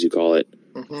massacre, as you call it.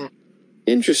 Mm-hmm.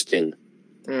 Interesting.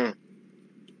 Mm.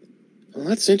 Well,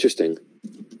 that's interesting.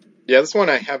 Yeah, this one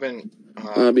I haven't...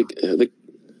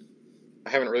 I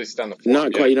haven't really seen on the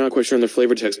forum You're not quite sure on the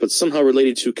flavor text, but somehow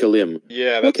related to Kalim.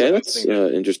 Yeah, that's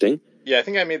interesting. Yeah, I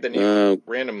think I made the name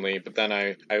randomly, but then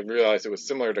I realized it was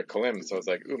similar to Kalim, so I was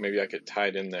like, ooh, maybe I could tie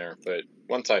it in there. But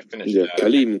once I finished that...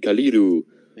 Kalim, Kaliru.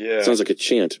 Yeah. Sounds like a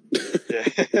chant.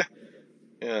 Yeah.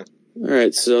 Yeah.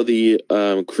 Alright, so the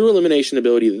crew elimination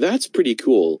ability, that's pretty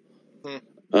cool.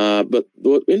 But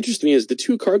what interests me is the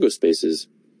 2 cargo spaces.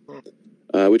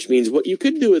 Which means what you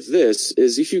could do with this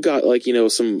is if you got, like,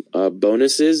 some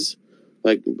bonuses,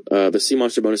 like the sea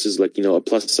monster bonuses, like, a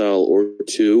plus L or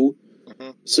 2.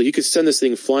 So you could send this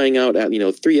thing flying out at,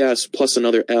 3S plus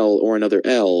another L or another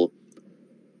L.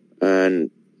 And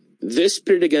this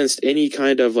pitted against any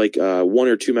kind of, like, 1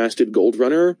 or 2-masted gold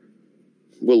runner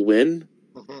will win.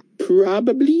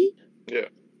 Probably. Yeah.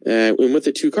 And with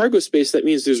the 2 cargo space, that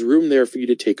means there's room there for you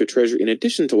to take a treasure in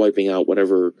addition to wiping out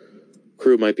whatever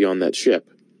crew might be on that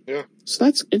ship. Yeah. So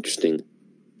that's interesting.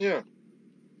 Yeah.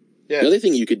 The other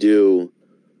thing you could do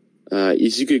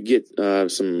is you could get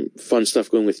some fun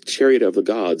stuff going with Chariot of the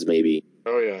Gods, maybe.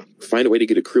 Oh, yeah. Find a way to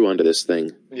get a crew onto this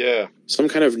thing. Yeah. Some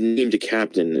kind of named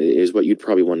captain is what you'd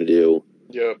probably want to do.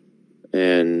 Yep.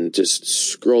 And just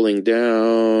scrolling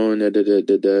down.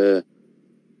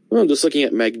 Well, just looking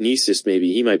at Magnesis,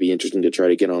 maybe. He might be interesting to try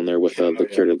to get on there with the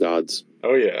Chariot of the Gods.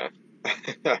 Oh, yeah.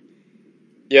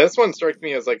 Yeah, this one strikes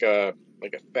me as like a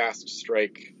fast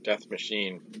strike death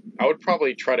machine. I would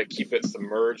probably try to keep it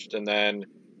submerged and then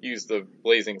use the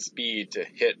blazing speed to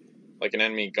hit like an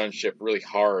enemy gunship really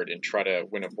hard and try to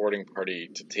win a boarding party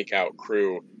to take out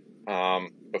crew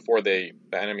before the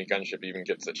enemy gunship even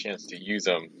gets a chance to use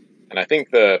them. And I think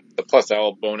the plus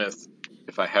L bonus,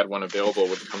 if I had one available,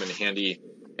 would come in handy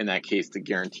in that case to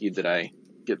guarantee that I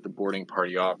get the boarding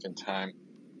party off in time.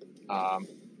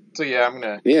 So yeah, I'm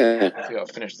gonna Yeah. see I'll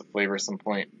finish the flavor at some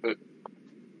point. But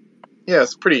yeah,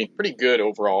 it's pretty good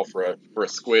overall for a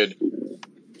squid.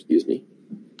 Excuse me.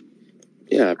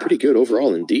 Yeah, pretty good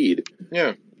overall indeed.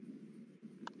 Yeah.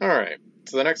 All right.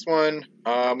 So the next one,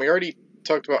 we already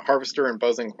talked about Harvester and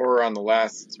Buzzing Horror on the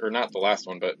last, or not the last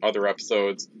one, but other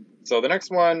episodes. So the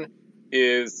next one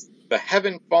is the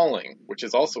Heaven Falling, which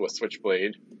is also a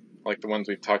Switchblade, like the ones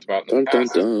we've talked about in the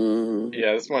past. Dun.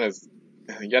 Yeah, this one is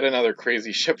yet another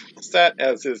crazy ship from the set,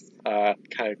 as is kind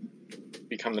of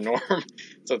become the norm.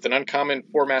 So it's an uncommon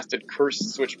 4-masted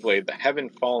cursed Switchblade. The Heaven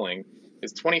Falling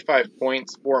is 25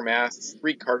 points, 4 masts,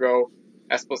 3 cargo,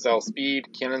 S plus L speed.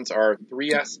 Cannons are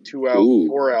 3S, 2L, Ooh.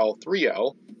 4L,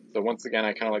 3L. So once again,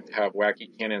 I kind of like to have wacky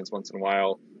cannons once in a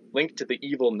while. Linked to the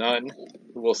Evil Nun,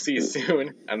 who we'll see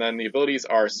soon. And then the abilities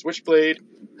are Switchblade.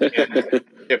 And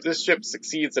if this ship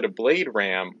succeeds at a blade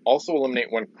ram, also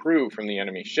eliminate 1 crew from the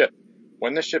enemy ship.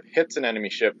 When the ship hits an enemy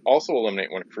ship, also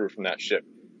eliminate 1 crew from that ship.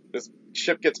 This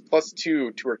ship gets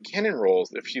 +2 to her cannon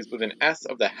rolls if she's within S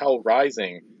of the Hell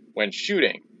Rising when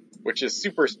shooting, which is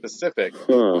super specific.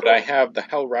 But I have the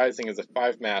Hell Rising as a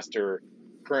 5-master,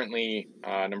 currently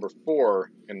number 4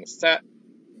 in the set,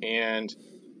 and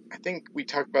I think we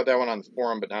talked about that one on the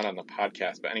forum, but not on the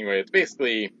podcast. But anyway, it's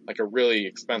basically like a really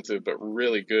expensive but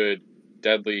really good,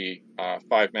 deadly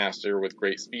 5-master with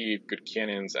great speed, good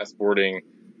cannons, S-boarding.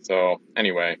 So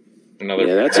anyway, another.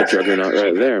 Yeah, that's a juggernaut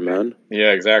right there, man.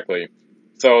 Yeah, exactly.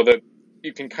 So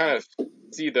you can kind of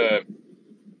see the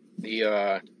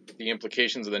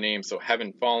implications of the name. So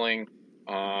Heaven Falling,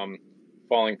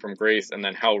 falling from grace, and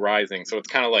then Hell Rising. So it's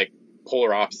kind of like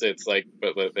polar opposites, like,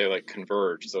 but they like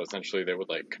converge. So essentially they would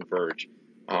like converge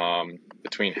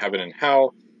between heaven and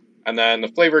hell. And then the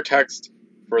flavor text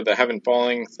for the Heaven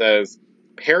Falling says,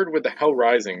 paired with the Hell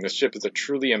Rising, this ship is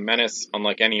truly a menace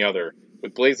unlike any other.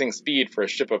 With blazing speed for a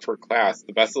ship of her class,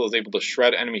 the vessel is able to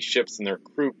shred enemy ships and their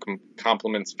crew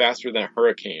complements faster than a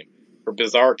hurricane. Her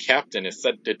bizarre captain is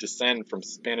said to descend from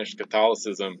Spanish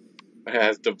Catholicism, but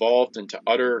has devolved into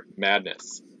utter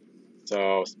madness.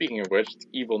 So, speaking of which, the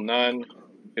Evil Nun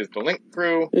is the link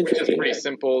crew, which is pretty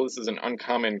simple. This is an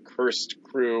uncommon cursed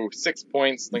crew, 6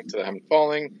 points, linked to the Heaven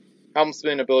Falling,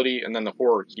 helmsman ability, and then the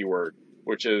horror keyword,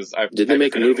 which is... Did they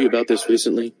make a movie about this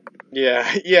recently?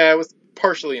 Yeah, it was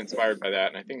partially inspired by that,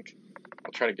 and I think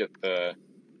I'll try to get the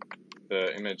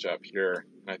image up here.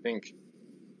 And I think,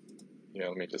 yeah,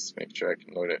 let me just make sure I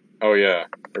can load it. Oh yeah,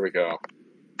 there we go.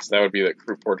 So that would be the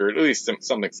crew portrait, at least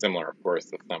something similar, of course.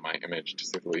 That's not my image, to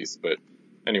say the least. But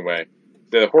anyway,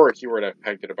 the horror keyword I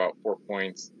pegged at about 4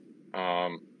 points.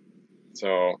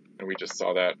 So, and we just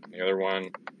saw that on the other one.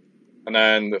 And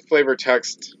then the flavor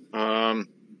text, the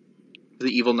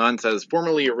Evil Nun says,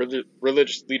 formerly a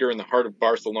religious leader in the heart of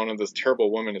Barcelona, this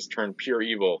terrible woman has turned pure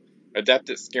evil. Adept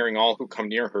at scaring all who come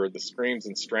near her, the screams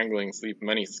and stranglings leave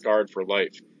many scarred for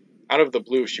life. Out of the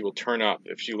blue, she will turn up.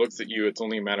 If she looks at you, it's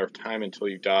only a matter of time until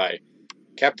you die.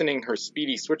 Captaining her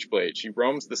speedy Switchblade, she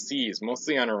roams the seas,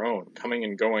 mostly on her own, coming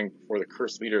and going before the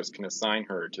cursed leaders can assign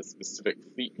her to specific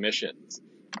fleet missions.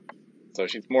 So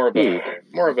she's more of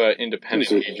a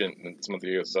independent agent than some of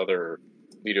those other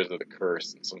leaders of the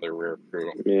curse and some of their rare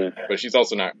crew. Yeah. But she's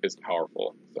also not as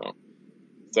powerful.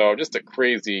 So just a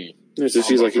crazy... So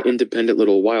she's like an independent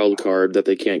little wild card that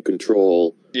they can't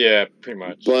control. Yeah, pretty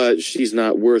much. But she's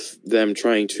not worth them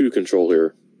trying to control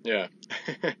her. Yeah.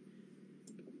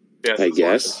 Yeah, so I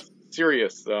guess.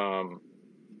 Serious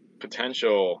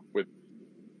potential with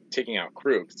taking out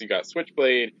crew. Because you got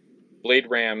Switchblade, Blade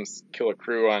Rams kill a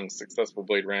crew on successful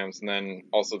Blade Rams, and then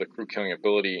also the crew killing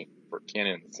ability for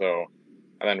cannon. So,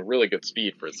 and then really good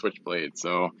speed for a Switchblade.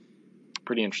 So,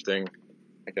 pretty interesting,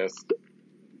 I guess.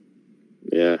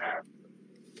 Yeah.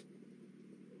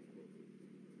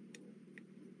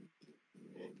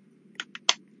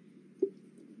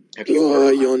 Oh,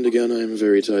 I yawned again. I'm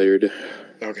very tired.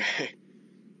 Okay.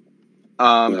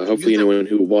 Hopefully anyone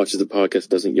who watches the podcast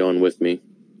doesn't yawn with me.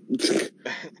 If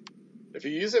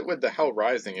you use it with the Hell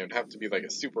Rising, it would have to be like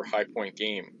a super high point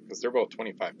game, because they're both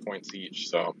 25 points each,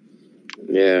 so...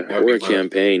 Yeah, or a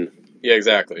campaign. Yeah,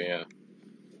 exactly,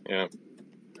 yeah.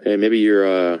 Hey, maybe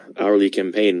your hourly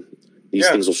campaign. These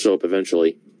things will show up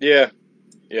eventually. Yeah,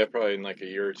 probably in like a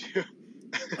year or two.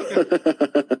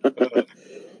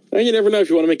 And you never know, if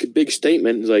you want to make a big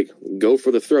statement, it's like, go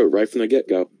for the throat right from the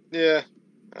get-go. Yeah,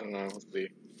 I don't know, let's see.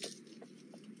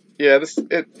 Yeah, it's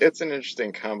an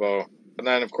interesting combo. And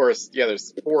then, of course,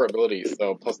 there's 4 abilities,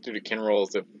 so +2 to kin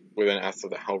rolls with an S of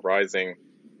the Hell Rising.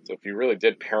 So if you really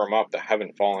did pair them up, the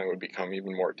Heaven Falling would become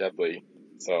even more deadly.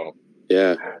 So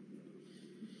yeah.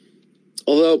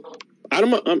 Although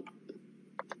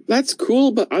That's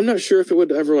cool, but I'm not sure if it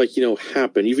would ever,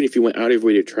 happen, even if you went out of your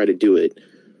way to try to do it.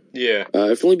 Yeah.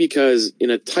 If only because in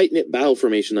a tight-knit battle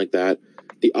formation like that,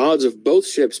 the odds of both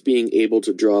ships being able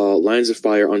to draw lines of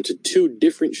fire onto two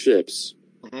different ships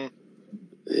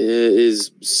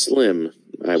is slim,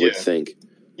 I would think.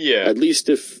 Yeah. At least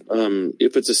if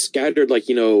it's a scattered,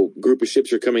 group of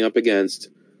ships you're coming up against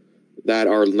that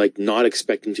are, not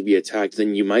expecting to be attacked,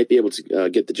 then you might be able to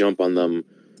get the jump on them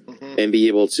and be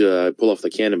able to pull off the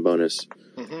cannon bonus.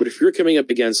 But if you're coming up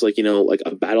against,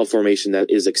 a battle formation that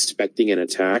is expecting an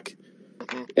attack,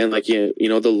 and,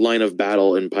 the line of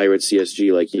battle in Pirate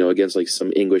CSG, against,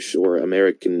 some English or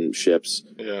American ships,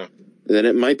 then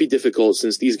it might be difficult,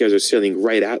 since these guys are sailing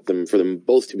right at them, for them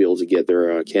both to be able to get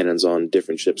their cannons on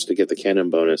different ships to get the cannon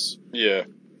bonus. Yeah.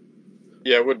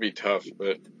 Yeah, it would be tough,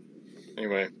 but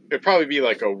anyway. It'd probably be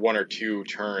like a 1 or 2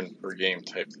 turn per game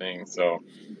type thing, so...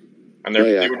 And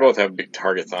they would both have big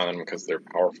targets on them because they're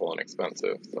powerful and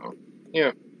expensive, so...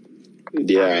 Yeah.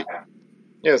 Yeah. Right.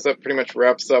 Yeah, so that pretty much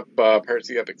wraps up Pirates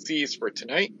of the Epic Seas for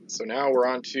tonight. So now we're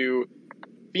on to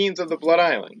Fiends of the Blood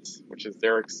Islands, which is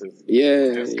Derek's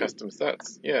his custom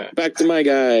sets. Yeah. Back to my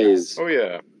guys. Oh,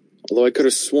 yeah. Although I could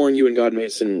have sworn you and God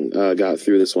Mason got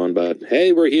through this one, but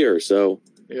hey, we're here, so...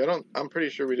 Yeah, I'm pretty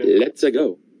sure we didn't... Let's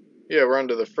go. Yeah, we're on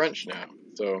to the French now,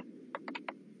 so...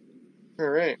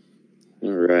 Alright.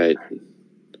 Alright.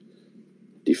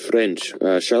 The French.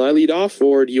 Shall I lead off,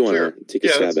 or do you want to take a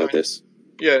stab at this?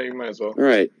 Yeah, you might as well.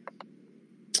 Alright.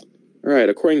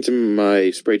 According to my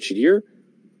spreadsheet here,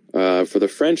 for the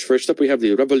French, first up we have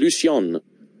the Revolution.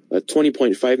 A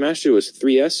 20.5 master was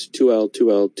 3S, 2L,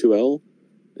 2L, 2L,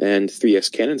 and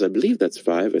 3X cannons. I believe that's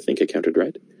 5. I think I counted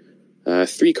right.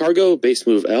 3 cargo, base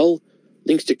move L,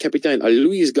 links to Capitaine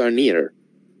Alois Garnier.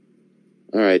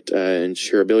 Alright, and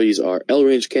her abilities are L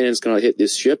range cannons cannot hit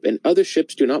this ship, and other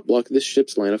ships do not block this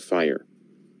ship's line of fire.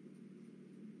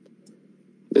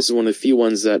 This is one of the few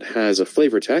ones that has a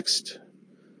flavor text.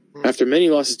 After many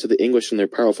losses to the English and their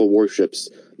powerful warships,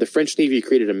 the French Navy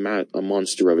created a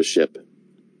monster of a ship.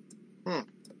 I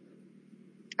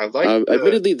like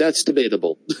admittedly, that's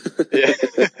debatable. Yeah.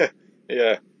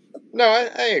 Yeah. No,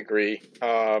 I agree.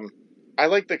 I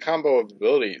like the combo of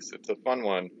abilities. It's a fun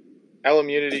one. L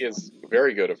immunity is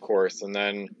very good, of course, and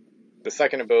then the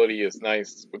second ability is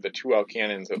nice with the 2L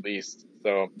cannons at least.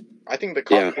 So I think the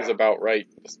cost is about right,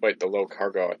 despite the low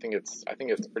cargo. I think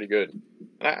it's pretty good.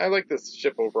 And I like this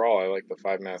ship overall. I like the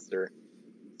 5-master.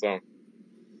 So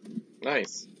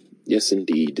nice. Yes,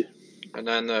 indeed. And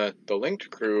then the linked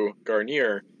crew,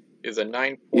 Garnier, is a 9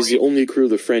 point... He's the only crew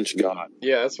the French got.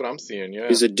 Yeah, that's what I'm seeing, yeah.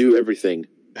 He's a do everything.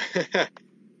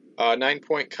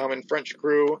 9-point common French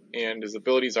crew, and his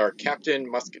abilities are Captain,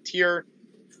 Musketeer,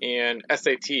 and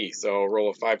SAT. So roll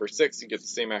a 5 or 6, you get the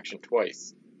same action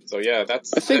twice. So yeah,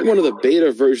 that's... I think one of the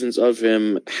beta versions of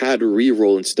him had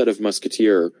reroll instead of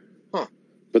Musketeer.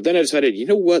 But then I decided, you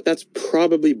know what, that's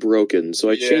probably broken, so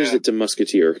I changed it to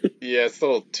Musketeer. Yeah, it's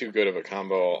still too good of a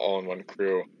combo all in one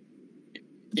crew.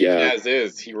 Yeah. Even as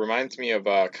is, he reminds me of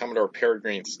Commodore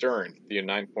Peregrine Stern, the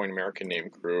 9-point American name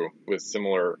crew, with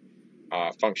similar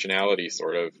functionality,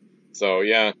 sort of. So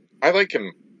yeah, I like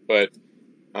him, but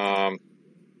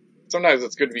sometimes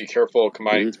it's good to be careful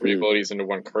combining 3 abilities into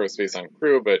one cargo space on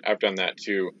crew, but I've done that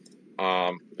too.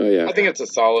 I think it's a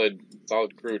solid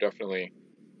crew, definitely.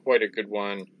 Quite a good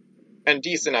one, and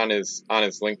decent on his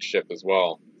linked ship as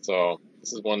well. So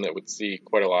this is one that would see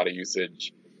quite a lot of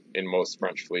usage in most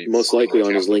French fleets. Most likely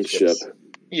on his linked ship.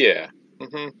 Yeah.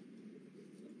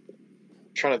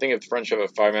 Trying to think if the French have a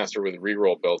 5-master with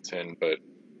reroll built in, but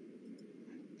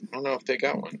I don't know if they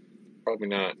got one. Probably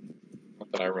not.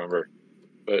 Not that I remember.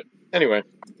 But anyway,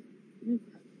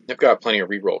 they've got plenty of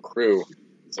reroll crew.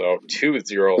 So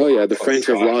 2-0. Oh yeah, the French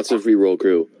have lots of reroll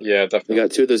crew. Yeah, definitely. They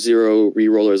got 2 of the 0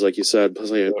 rerollers, like you said. Plus,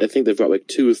 I think they've got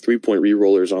 2 3-point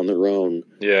rerollers on their own.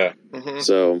 Yeah.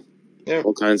 So,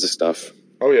 all kinds of stuff.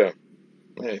 Oh yeah.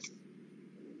 Nice.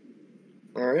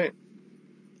 Alright.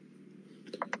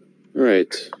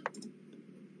 Alright.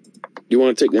 You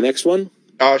want to take the next one?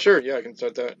 Sure, yeah, I can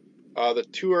start that. The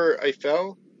Tour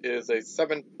Eiffel is a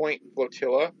 7-point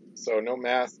flotilla, so no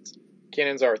masts.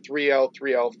 Cannons are 3L,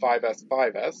 3L, 5S,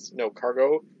 5S, no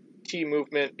cargo. T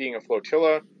movement being a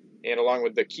flotilla, and along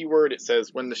with the keyword, it says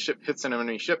when the ship hits an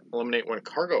enemy ship, eliminate 1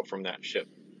 cargo from that ship.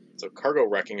 So cargo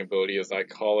wrecking ability, as I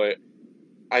call it.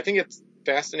 I think it's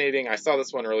fascinating. I saw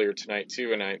this one earlier tonight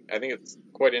too, and I think it's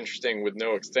quite interesting with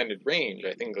no extended range.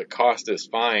 I think the cost is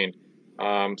fine.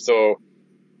 So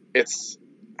it's,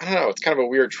 I don't know, it's kind of a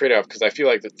weird trade-off because I feel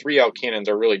like the 3L cannons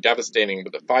are really devastating,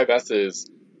 but the 5S's,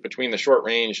 between the short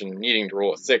range and needing to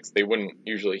roll a 6, they wouldn't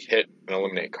usually hit and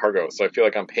eliminate cargo. So I feel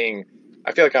like I'm paying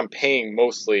I feel like I'm paying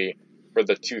mostly for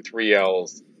the 2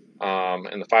 3Ls,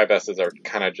 and the 5Ss are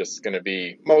kind of just going to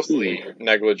be mostly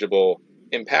negligible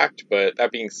impact. But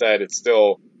that being said, it's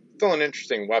still an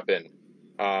interesting weapon.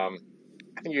 I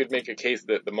think you could make a case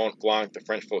that the Mont Blanc, the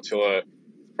French Flotilla, is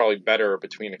probably better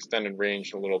between extended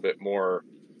range and a little bit more,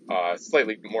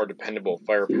 slightly more dependable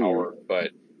firepower.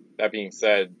 But that being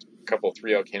said, a couple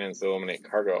 3L cannons that eliminate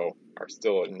cargo are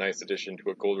still a nice addition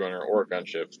to a Gold Runner or a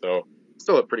gunship. So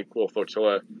still a pretty cool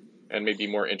flotilla, and maybe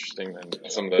more interesting than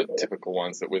some of the typical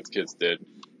ones that WizKids did.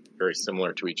 Very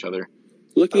similar to each other.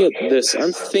 Looking at this,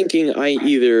 I'm thinking I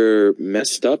either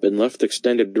messed up and left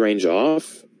extended range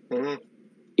off. Mm-hmm.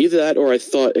 Either that, or I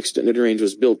thought extended range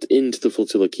was built into the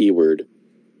flotilla keyword.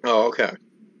 Oh, okay.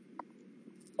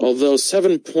 Although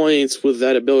 7 points with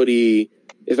that ability,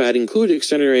 if I had included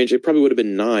extended range, it probably would have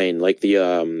been 9, like the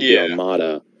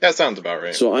Armada. That sounds about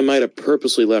right. So I might have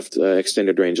purposely left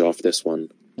extended range off this one.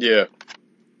 Yeah.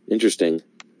 Interesting.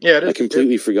 Yeah, it is. I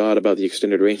completely forgot about the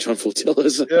extended range on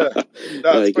flotillas. Yeah.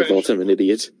 I thought I'm an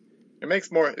idiot. It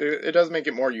makes more. It does make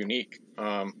it more unique,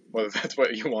 whether that's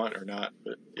what you want or not.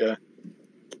 But yeah.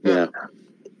 Yeah.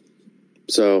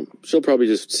 So she'll probably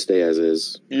just stay as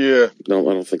is. Yeah. I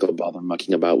don't think I'll bother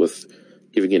mucking about with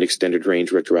giving it extended range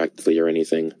retroactively or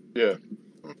anything. Yeah.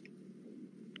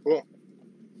 Cool.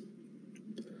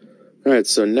 Alright,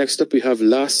 so next up we have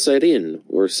La Sirene,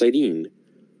 or Sirene.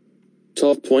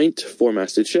 12-point,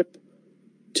 4-masted ship.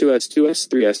 2S, 2S,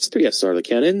 3S, 3S are the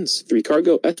cannons. 3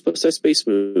 cargo, S plus S base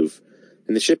move.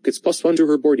 And the ship gets +1 to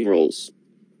her boarding rolls.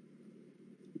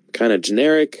 Kind of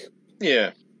generic.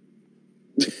 Yeah.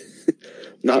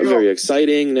 Not very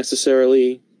exciting,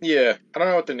 necessarily. Yeah, I don't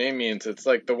know what the name means. It's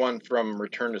like the one from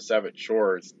Return to Savage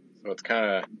Shores. So it's kind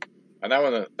of... And that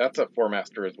one, that's a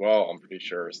 4-master as well, I'm pretty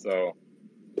sure. So...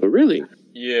 Oh, really?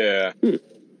 Yeah. So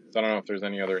I don't know if there's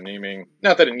any other naming.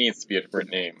 Not that it needs to be a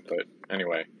different name, but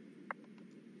anyway.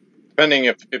 Depending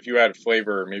if you add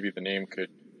flavor, maybe the name could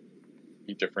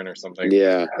be different or something.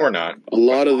 Yeah. Or not. A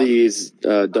lot of these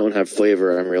don't have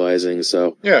flavor, I'm realizing,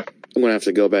 so... Yeah. I'm going to have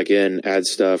to go back in, add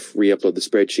stuff, re-upload the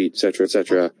spreadsheet, etc.,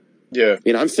 etc. Yeah.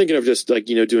 I'm thinking of just,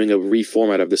 doing a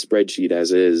reformat of the spreadsheet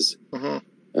as is.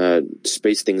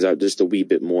 Space things out just a wee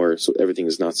bit more so everything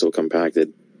is not so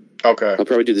compacted. Okay. I'll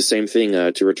probably do the same thing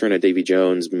to Return of Davy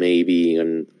Jones, maybe,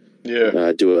 and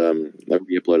do a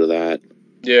re-upload of that.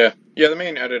 Yeah. Yeah, the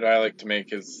main edit I like to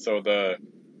make is so the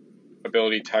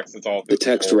ability text is all... The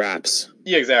text wraps.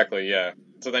 Yeah, exactly, yeah.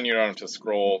 So then you don't have to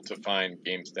scroll to find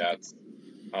game stats.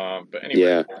 But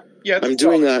anyway. Yeah, I'm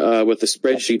doing that with the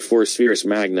spreadsheet for Spherus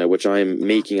Magna, which I'm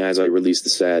making as I release the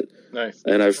set. Nice.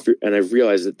 And I've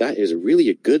realized that is really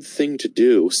a good thing to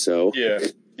do, so...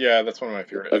 Yeah, that's one of my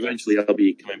favorite. Eventually I'll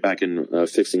be coming back and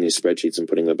fixing these spreadsheets and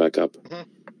putting them back up.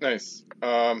 Nice.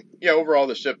 Yeah, overall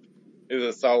the ship is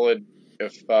a solid,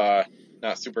 if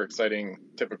not super exciting,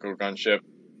 typical gunship.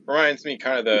 Reminds me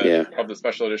kind of of the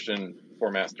special edition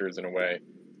 4-masters in a way.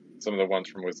 Some of the ones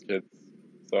from WizKids.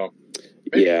 So...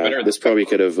 Yeah, this probably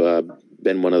could have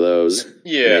been one of those.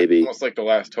 Yeah, maybe. Almost like the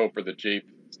Last Hope or the Jape,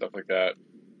 stuff like that.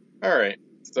 Alright,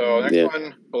 so next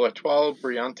one, L'Etoile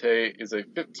Brillante is a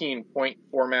 15-point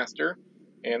 4-master,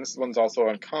 and this one's also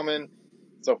uncommon.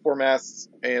 So 4 masts,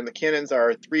 and the cannons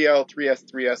are 3L, 3S,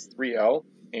 3S, 3L,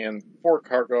 and 4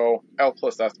 cargo, L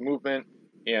plus S movement,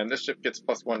 and this ship gets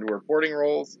 +1 to her boarding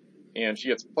rolls, and she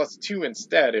gets +2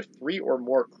 instead if 3 or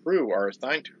more crew are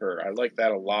assigned to her. I like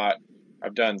that a lot.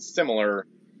 I've done similar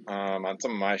on some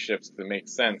of my ships that make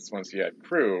sense once you add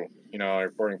crew.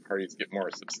 Your boarding parties get more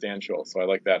substantial, so I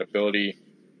like that ability.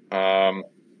 Overall,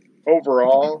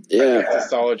 I think it's a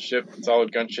solid ship,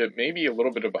 solid gunship, maybe a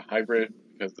little bit of a hybrid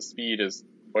because the speed is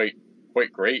quite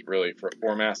great, really, for a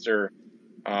 4-master.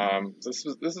 So this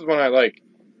is one I like.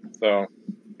 So,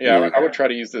 I would try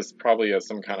to use this probably as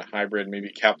some kind of hybrid, maybe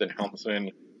Captain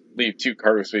Helmsman, leave 2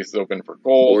 cargo spaces open for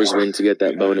gold. Oarsman to get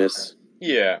that bonus.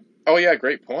 Yeah. Oh yeah,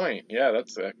 great point. Yeah,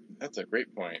 that's a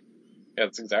great point. Yeah,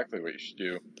 that's exactly what you should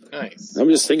do. Nice. I'm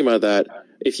just thinking about that.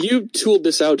 If you tooled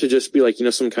this out to just be like,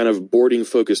 some kind of boarding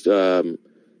focused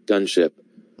gunship.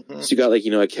 So you got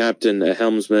a captain, a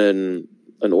helmsman,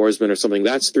 an oarsman or something,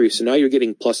 that's 3. So now you're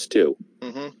getting +2.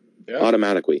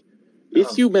 Automatically.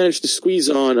 If you manage to squeeze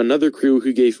on another crew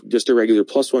who gave just a regular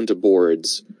 +1 to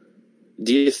boards,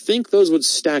 do you think those would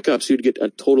stack up so you'd get a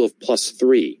total of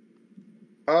 +3?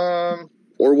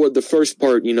 Or would the first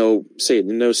part, say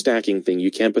no stacking thing, you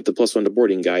can't put the +1 to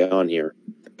boarding guy on here?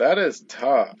 That is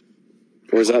tough.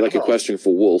 Or is that a question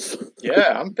for Wolf?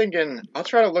 Yeah, I'm thinking, I'll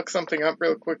try to look something up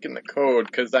real quick in the code,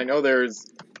 because I know there's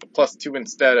a +2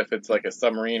 instead if it's like a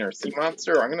submarine or sea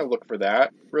monster. I'm going to look for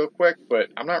that real quick, but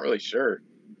I'm not really sure.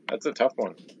 That's a tough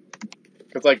one.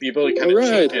 Because like the ability kind of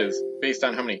Alright. changes based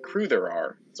on how many crew there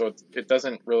are, so it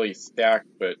doesn't really stack,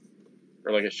 but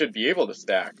or like it should be able to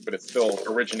stack, but it still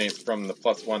originates from the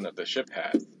 +1 that the ship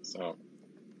has. So,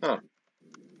 I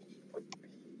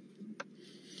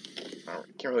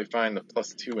can't really find the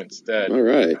 +2 instead.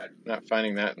 Alright. I'm not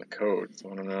finding that in the code,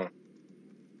 so I don't know.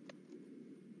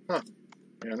 Yeah,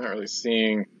 I'm not really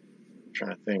seeing. I'm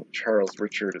trying to think. Charles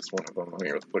Richard is one of them. Let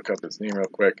me look up his name real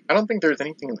quick. I don't think there's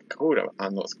anything in the code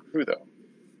on those crew though.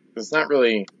 It's not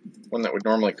really one that would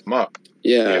normally come up.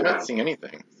 Yeah. I'm not seeing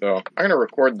anything. So I'm going to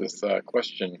record this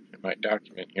question in my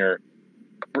document here.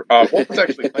 Wolf's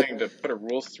actually planning to put a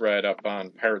rules thread up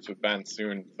on Pirates with Ben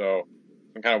soon, so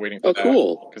I'm kind of waiting for that.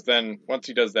 Cool. Because then once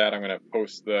he does that, I'm going to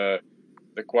post the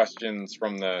questions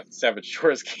from the Savage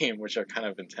Shores game, which are kind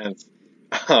of intense,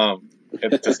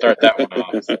 to start that one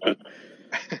off. So.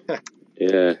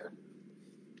 Yeah.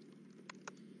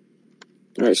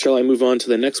 Alright, shall I move on to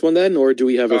the next one then, or do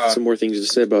we have some more things to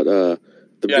say about the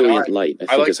Brilliant Light? I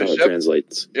think like is how it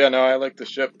translates. Yeah, no, I like the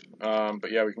ship,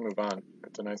 but yeah, we can move on.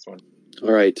 It's a nice one.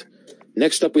 Alright.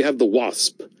 Next up we have the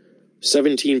Wasp.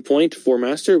 17 point, 4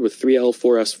 master with 3L,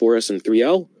 4S, 4S, and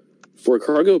 3L. 4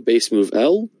 cargo, base move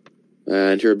L.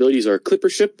 And her abilities are Clipper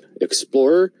Ship,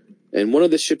 Explorer, and one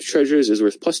of the ship's treasures is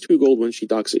worth +2 gold when she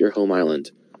docks at your home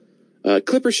island.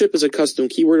 Clipper Ship is a custom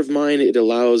keyword of mine. It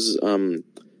allows,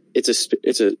 it's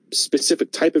a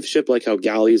specific type of ship, like how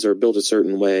galleys are built a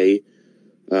certain way,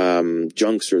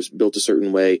 junks are built a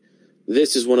certain way.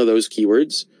 This is one of those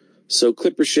keywords. So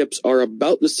Clipper ships are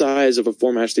about the size of a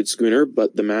 4-masted schooner,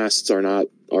 but the masts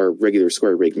are regular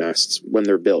square rig masts when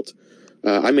they're built.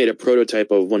 I made a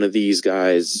prototype of one of these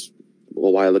guys a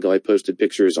while ago. I posted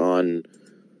pictures on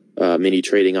Mini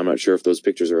Trading. I'm not sure if those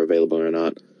pictures are available or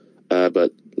not.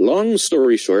 But long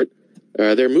story short,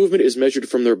 their movement is measured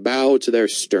from their bow to their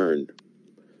stern.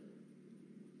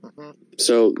 Mm-hmm.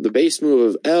 So the base move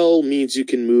of L means you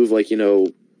can move,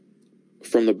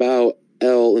 from the bow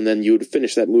L, and then you would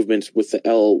finish that movement with the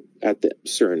L at the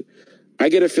stern. I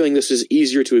get a feeling this is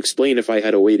easier to explain if I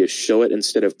had a way to show it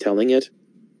instead of telling it.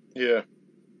 Yeah.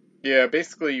 Yeah,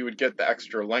 basically you would get the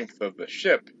extra length of the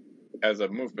ship as a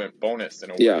movement bonus in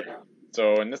a way. Yeah.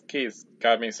 So in this case,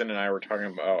 Godmason and I were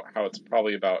talking about how it's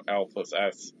probably about L plus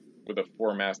S with a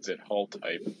 4-masted hull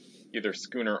type, either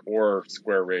schooner or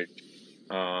square rigged,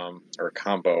 or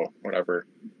combo, whatever.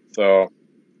 So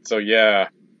yeah,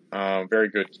 very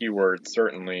good keyword,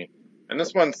 certainly. And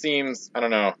this one seems, I don't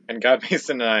know, and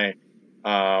Godmason and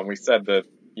I, we said that,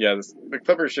 yeah, the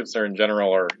Clipper ships in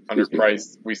general are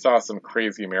underpriced. We saw some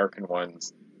crazy American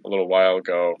ones a little while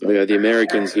ago. Oh yeah, the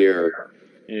Americans here.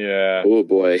 Yeah. Oh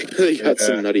boy, they got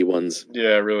some nutty ones.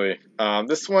 Yeah, really.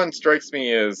 This one strikes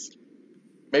me as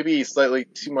maybe slightly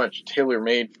too much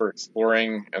tailor-made for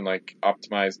exploring and like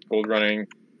optimized gold running.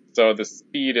 So the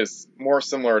speed is more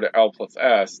similar to L plus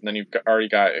S, and then you've already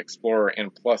got Explorer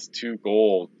and +2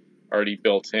 gold already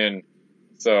built in.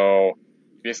 So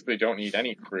you basically don't need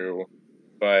any crew,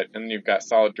 and then you've got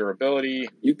solid durability.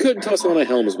 You could toss on a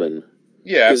helmsman.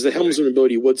 Yeah, because the helmsman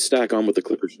ability would stack on with the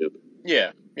Clipper ship.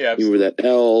 Yeah, You move that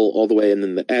L all the way, and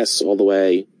then the S all the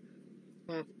way.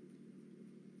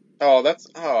 That's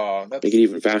make it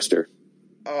even faster.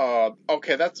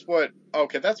 Okay, that's what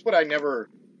I never.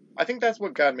 I think that's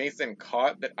what Godmason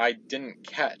caught that I didn't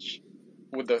catch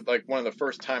with one of the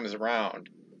first times around.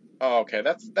 Oh, okay,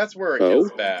 that's where it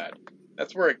gets bad.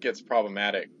 That's where it gets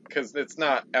problematic because it's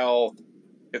not L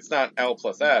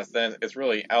plus S, then it's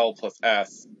really L plus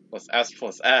S plus S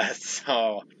plus S.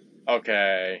 So,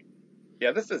 okay.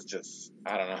 Yeah, this is just,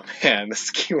 I don't know, man, this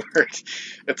keyword,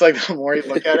 it's like the more you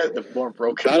look at it, the more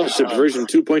broken it Battleship version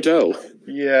 2.0.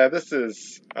 Yeah, this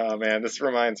is, man, this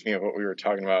reminds me of what we were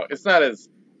talking about. It's not as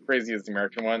crazy as the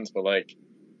American ones, but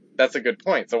that's a good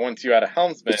point. So once you add a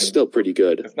helmsman, it's still pretty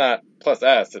good. It's not plus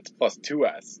S, it's plus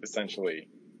 2S, essentially.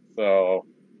 So,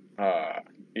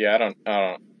 yeah, I don't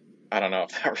know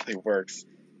if that really works.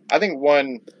 I think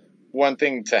one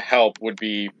thing to help would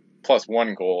be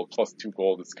 +1 gold, +2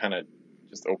 gold is kind of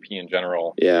just OP in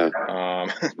general. Yeah.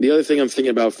 The other thing I'm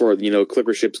thinking about for,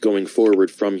 Clipper ships going forward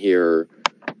from here,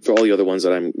 for all the other ones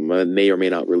that I may or may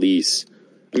not release,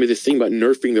 the thing about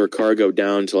nerfing their cargo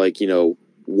down to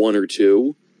 1 or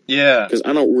 2. Yeah. Because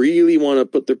I don't really want to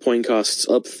put their point costs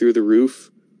up through the roof.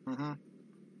 Mm-hmm.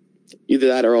 Either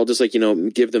that or I'll just,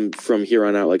 give them from here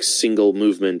on out, single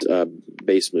movement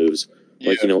base moves.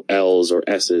 Yeah. L's or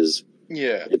S's.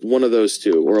 Yeah. One of those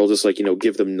two. Or I'll just,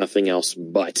 give them nothing else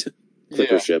but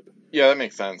Clipper ship. Yeah, that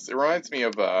makes sense. It reminds me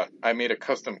of, I made a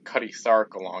custom Cutty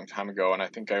Sark a long time ago, and I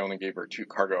think I only gave her 2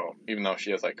 cargo, even though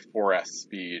she has 4S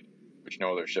speed, which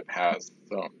no other ship has.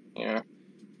 So, yeah.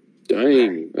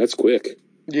 Dang, that's quick.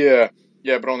 Yeah,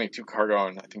 yeah, but only 2 cargo,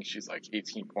 and I think she's like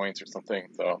 18 points or something.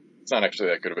 So it's not actually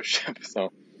that good of a ship.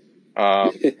 So yeah,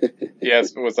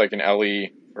 it was like an LE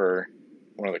for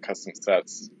one of the custom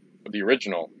sets of the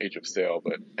original Age of Sail.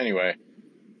 But anyway,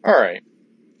 all right.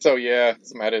 So yeah,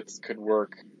 some edits could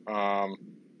work.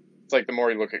 It's like the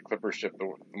more you look at Clipper ship,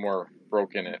 the more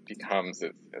broken it becomes.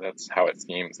 That's how it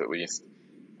seems, at least.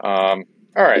 All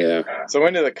right. Yeah. So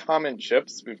into the common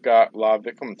ships, we've got La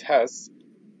Vicomtesse,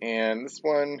 and this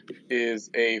one is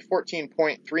a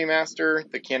 14.3 master.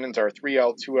 The cannons are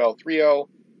 3L, 2L, 3L,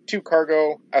 2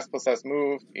 cargo, S+S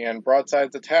move, and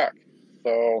broadsides attack.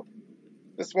 So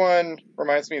this one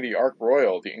reminds me of the Ark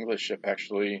Royal, the English ship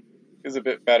actually, is a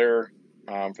bit better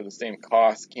for the same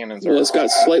cost. Cannons are... Well, it's got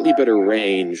slightly better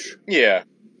range. Yeah,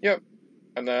 yep.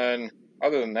 And then,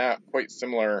 other than that, quite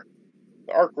similar.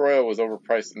 The Ark Royal was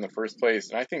overpriced in the first place,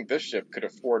 and I think this ship could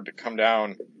afford to come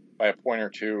down by a point or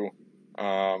two.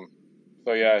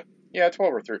 So yeah,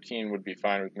 12 or 13 would be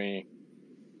fine with me,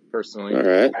 personally. All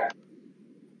right.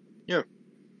 Yeah.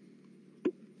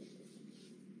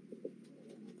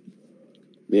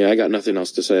 Yeah, I got nothing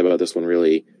else to say about this one,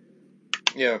 really.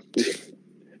 Yeah.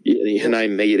 And I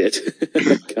made it,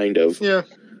 kind of. Yeah.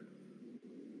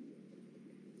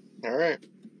 All right.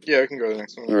 Yeah, we can go to the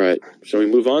next one. All right. Shall we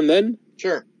move on then?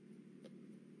 Sure.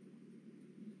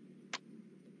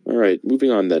 All right,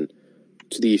 moving on then.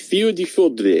 To the Feu de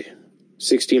Foudre,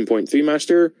 16.3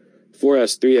 master,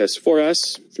 4S, 3S,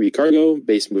 4S, 3 cargo,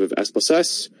 base move of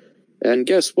S+S. And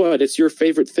guess what? It's your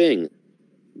favorite thing.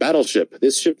 Battleship.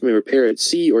 This ship may repair at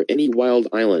sea or any wild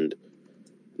island.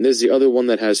 And this is the other one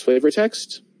that has flavor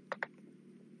text.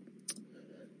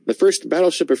 The first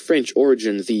battleship of French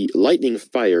origin, the Lightning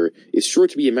Fire, is sure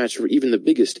to be a match for even the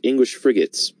biggest English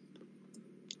frigates.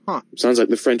 Huh. Sounds like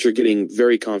the French are getting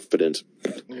very confident.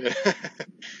 Yeah.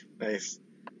 Nice.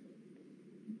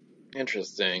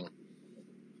 Interesting.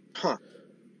 Huh.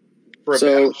 For a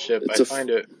battleship, I find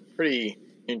it pretty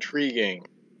intriguing.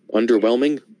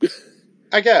 Underwhelming?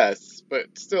 I guess,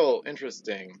 but still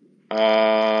interesting. We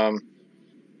got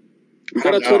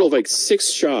a total of like 6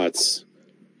 shots.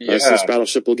 Yeah. So this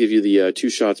battleship will give you the 2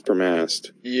 shots per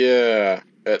mast. Yeah.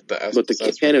 But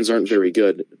the cannons aren't very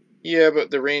good. Yeah, but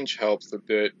the range helps a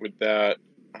bit with that.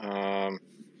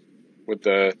 With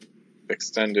the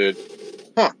extended...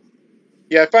 Huh.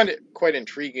 Yeah, I find it quite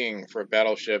intriguing for a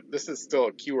battleship. This is still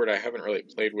a keyword I haven't really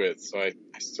played with, so I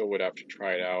still would have to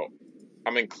try it out.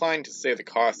 I'm inclined to say the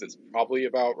cost is probably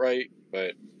about right,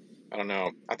 but I don't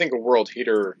know. I think a world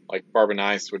heater like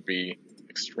Barbenice would be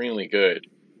extremely good.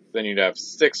 Then you'd have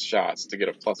 6 shots to get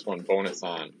a +1 bonus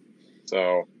on.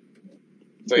 So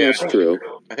yeah, that's true.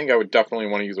 I think I would definitely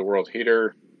want to use a world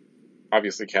heater.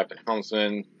 Obviously Captain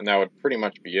Helmsman, and that would pretty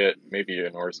much be it. Maybe a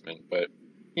Norseman, but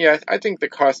yeah, I think the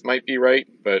cost might be right,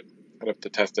 but I'd have to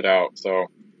test it out. So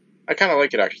I kind of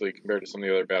like it actually compared to some of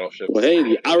the other battleships. Well, hey,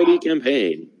 the hourly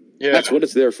campaign. Yeah. That's what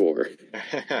it's there for.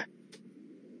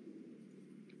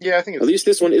 Yeah, I think it's... At least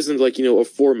this one isn't like, a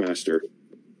 4-master.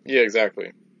 Yeah,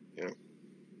 exactly. Yeah.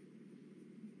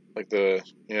 Like the...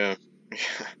 Yeah.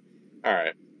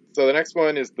 Alright. So the next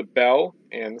one is the Belle,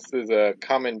 and this is a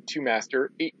common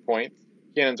 2-master, 8 points.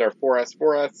 Cannons are 4S,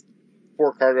 4S,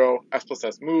 4 cargo,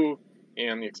 S+S move,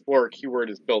 and the Explorer keyword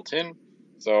is built in.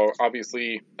 So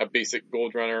obviously a basic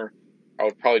Gold Runner. I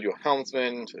would probably do a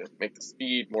Helmsman to make the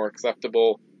speed more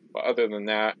acceptable. But other than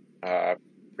that,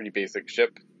 pretty basic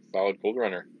ship, solid Gold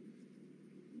Runner.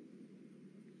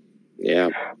 Yeah.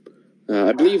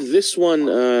 I believe this one,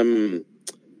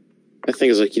 I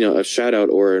think is like, a shout out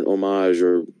or an homage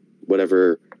or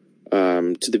whatever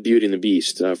to the Beauty and the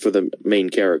Beast for the main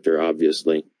character,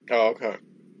 obviously. Oh, okay.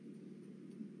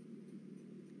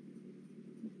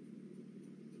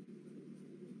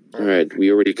 All right, we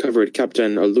already covered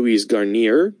Captain Louis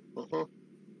Garnier. Uh-huh.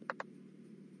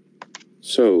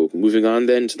 So, moving on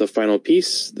then to the final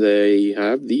piece, they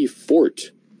have the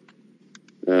Fort.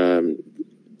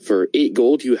 For 8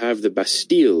 gold, you have the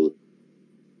Bastille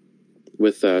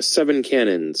with 7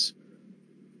 cannons.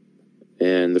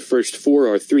 And the first 4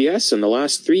 are 3S, and the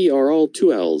last 3 are all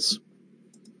 2Ls.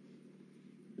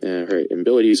 Her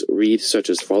abilities read such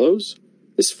as follows.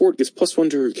 This fort gets +1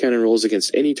 to her cannon rolls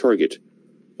against any target.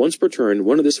 Once per turn,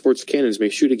 one of this fort's cannons may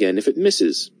shoot again if it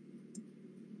misses.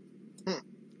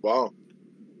 Wow.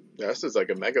 Yeah, this is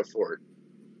like a mega fort.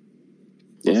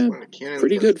 Yeah,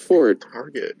 pretty good fort.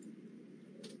 Target.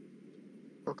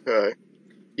 Okay.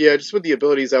 Yeah, just with the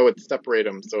abilities, I would separate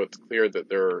them so it's clear that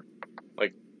they're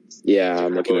like... Yeah,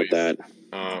 I'm looking at that.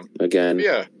 Again.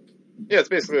 Yeah. Yeah, it's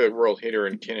basically a world heater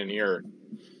and cannoneer.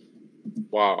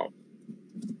 Wow.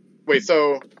 Wait,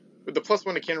 so with the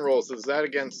 +1 to cannon rolls, is that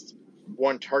against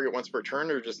one target once per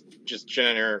turn, or just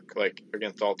generic, like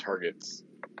against all targets?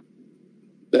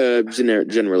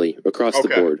 Generally across the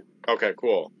board. Okay,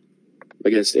 cool.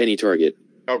 Against any target.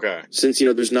 Okay. Since,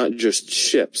 there's not just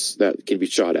ships that can be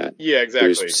shot at. Yeah,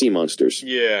 exactly. There's sea monsters.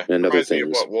 Yeah. And other things. Me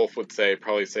of what Wolf would say,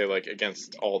 probably say, like,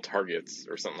 against all targets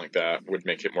or something like that would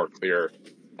make it more clear.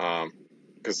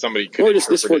 Because somebody could... Or just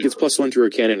this fort gets +1 to her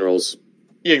cannon rolls.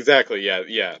 Yeah, exactly,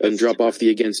 yeah. And drop off the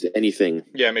against anything.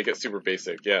 Yeah, make it super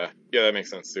basic, yeah. Yeah, that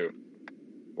makes sense, too.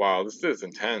 Wow, this is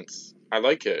intense. I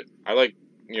like it. I like,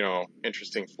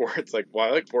 interesting forts. I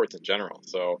like forts in general,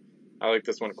 so I like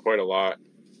this one quite a lot.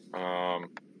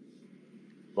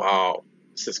 Wow,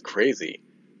 this is crazy.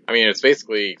 I mean, it's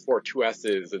basically 4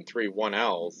 2S's and 3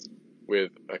 1Ls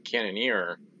with a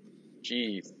cannoneer.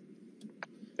 Jeez.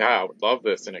 Yeah, I would love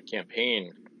this in a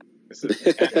campaign. This is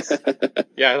intense.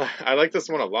 Yeah, I like this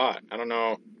one a lot. I don't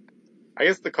know. I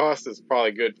guess the cost is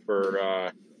probably good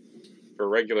for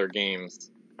regular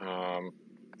games.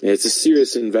 It's a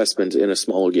serious investment in a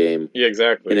small game. Yeah,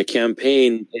 exactly. In a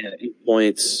campaign, 8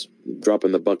 points, drop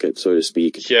in the bucket, so to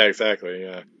speak. Yeah, exactly,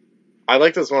 yeah. I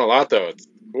like this one a lot, though. It's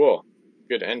cool.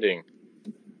 Good ending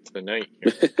to the night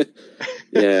here.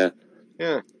 Yeah.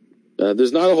 Yeah.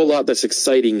 There's not a whole lot that's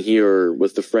exciting here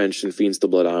with the French and Fiends of the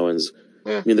Blood Islands.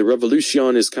 Yeah. I mean, the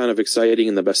Revolution is kind of exciting,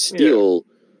 and the Bastille,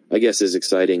 I guess, is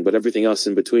exciting, but everything else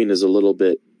in between is a little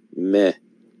bit meh.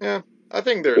 Yeah, I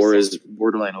think there's... Or is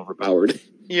borderline overpowered.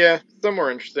 Yeah, some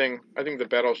more interesting. I think the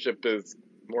battleship is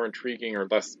more intriguing or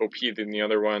less OP than the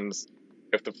other ones.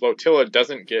 If the flotilla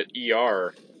doesn't get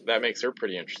ER, that makes her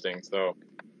pretty interesting, so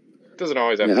it doesn't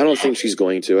always have to I don't think she's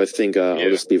going to. I think I'll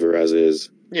just leave her as is.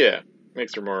 Yeah,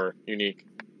 makes her more unique.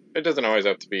 It doesn't always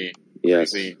have to be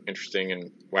crazy, interesting,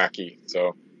 and wacky,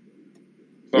 so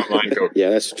some of mine go... Yeah,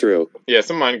 that's true. Yeah,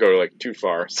 some of mine go, too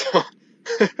far, so...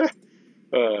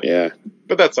 Yeah.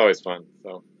 But that's always fun,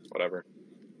 so whatever.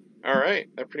 Alright,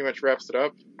 that pretty much wraps it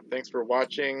up. Thanks for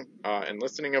watching and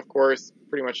listening, of course.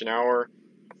 Pretty much an hour.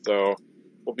 So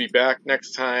we'll be back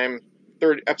next time.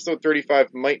 Episode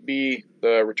 35 might be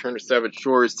the Return to Savage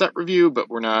Shores set review, but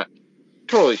we're not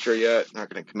totally sure yet. Not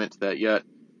going to commit to that yet.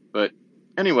 But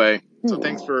anyway, so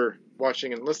thanks for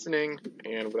watching and listening.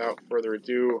 And without further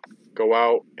ado, go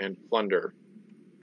out and plunder.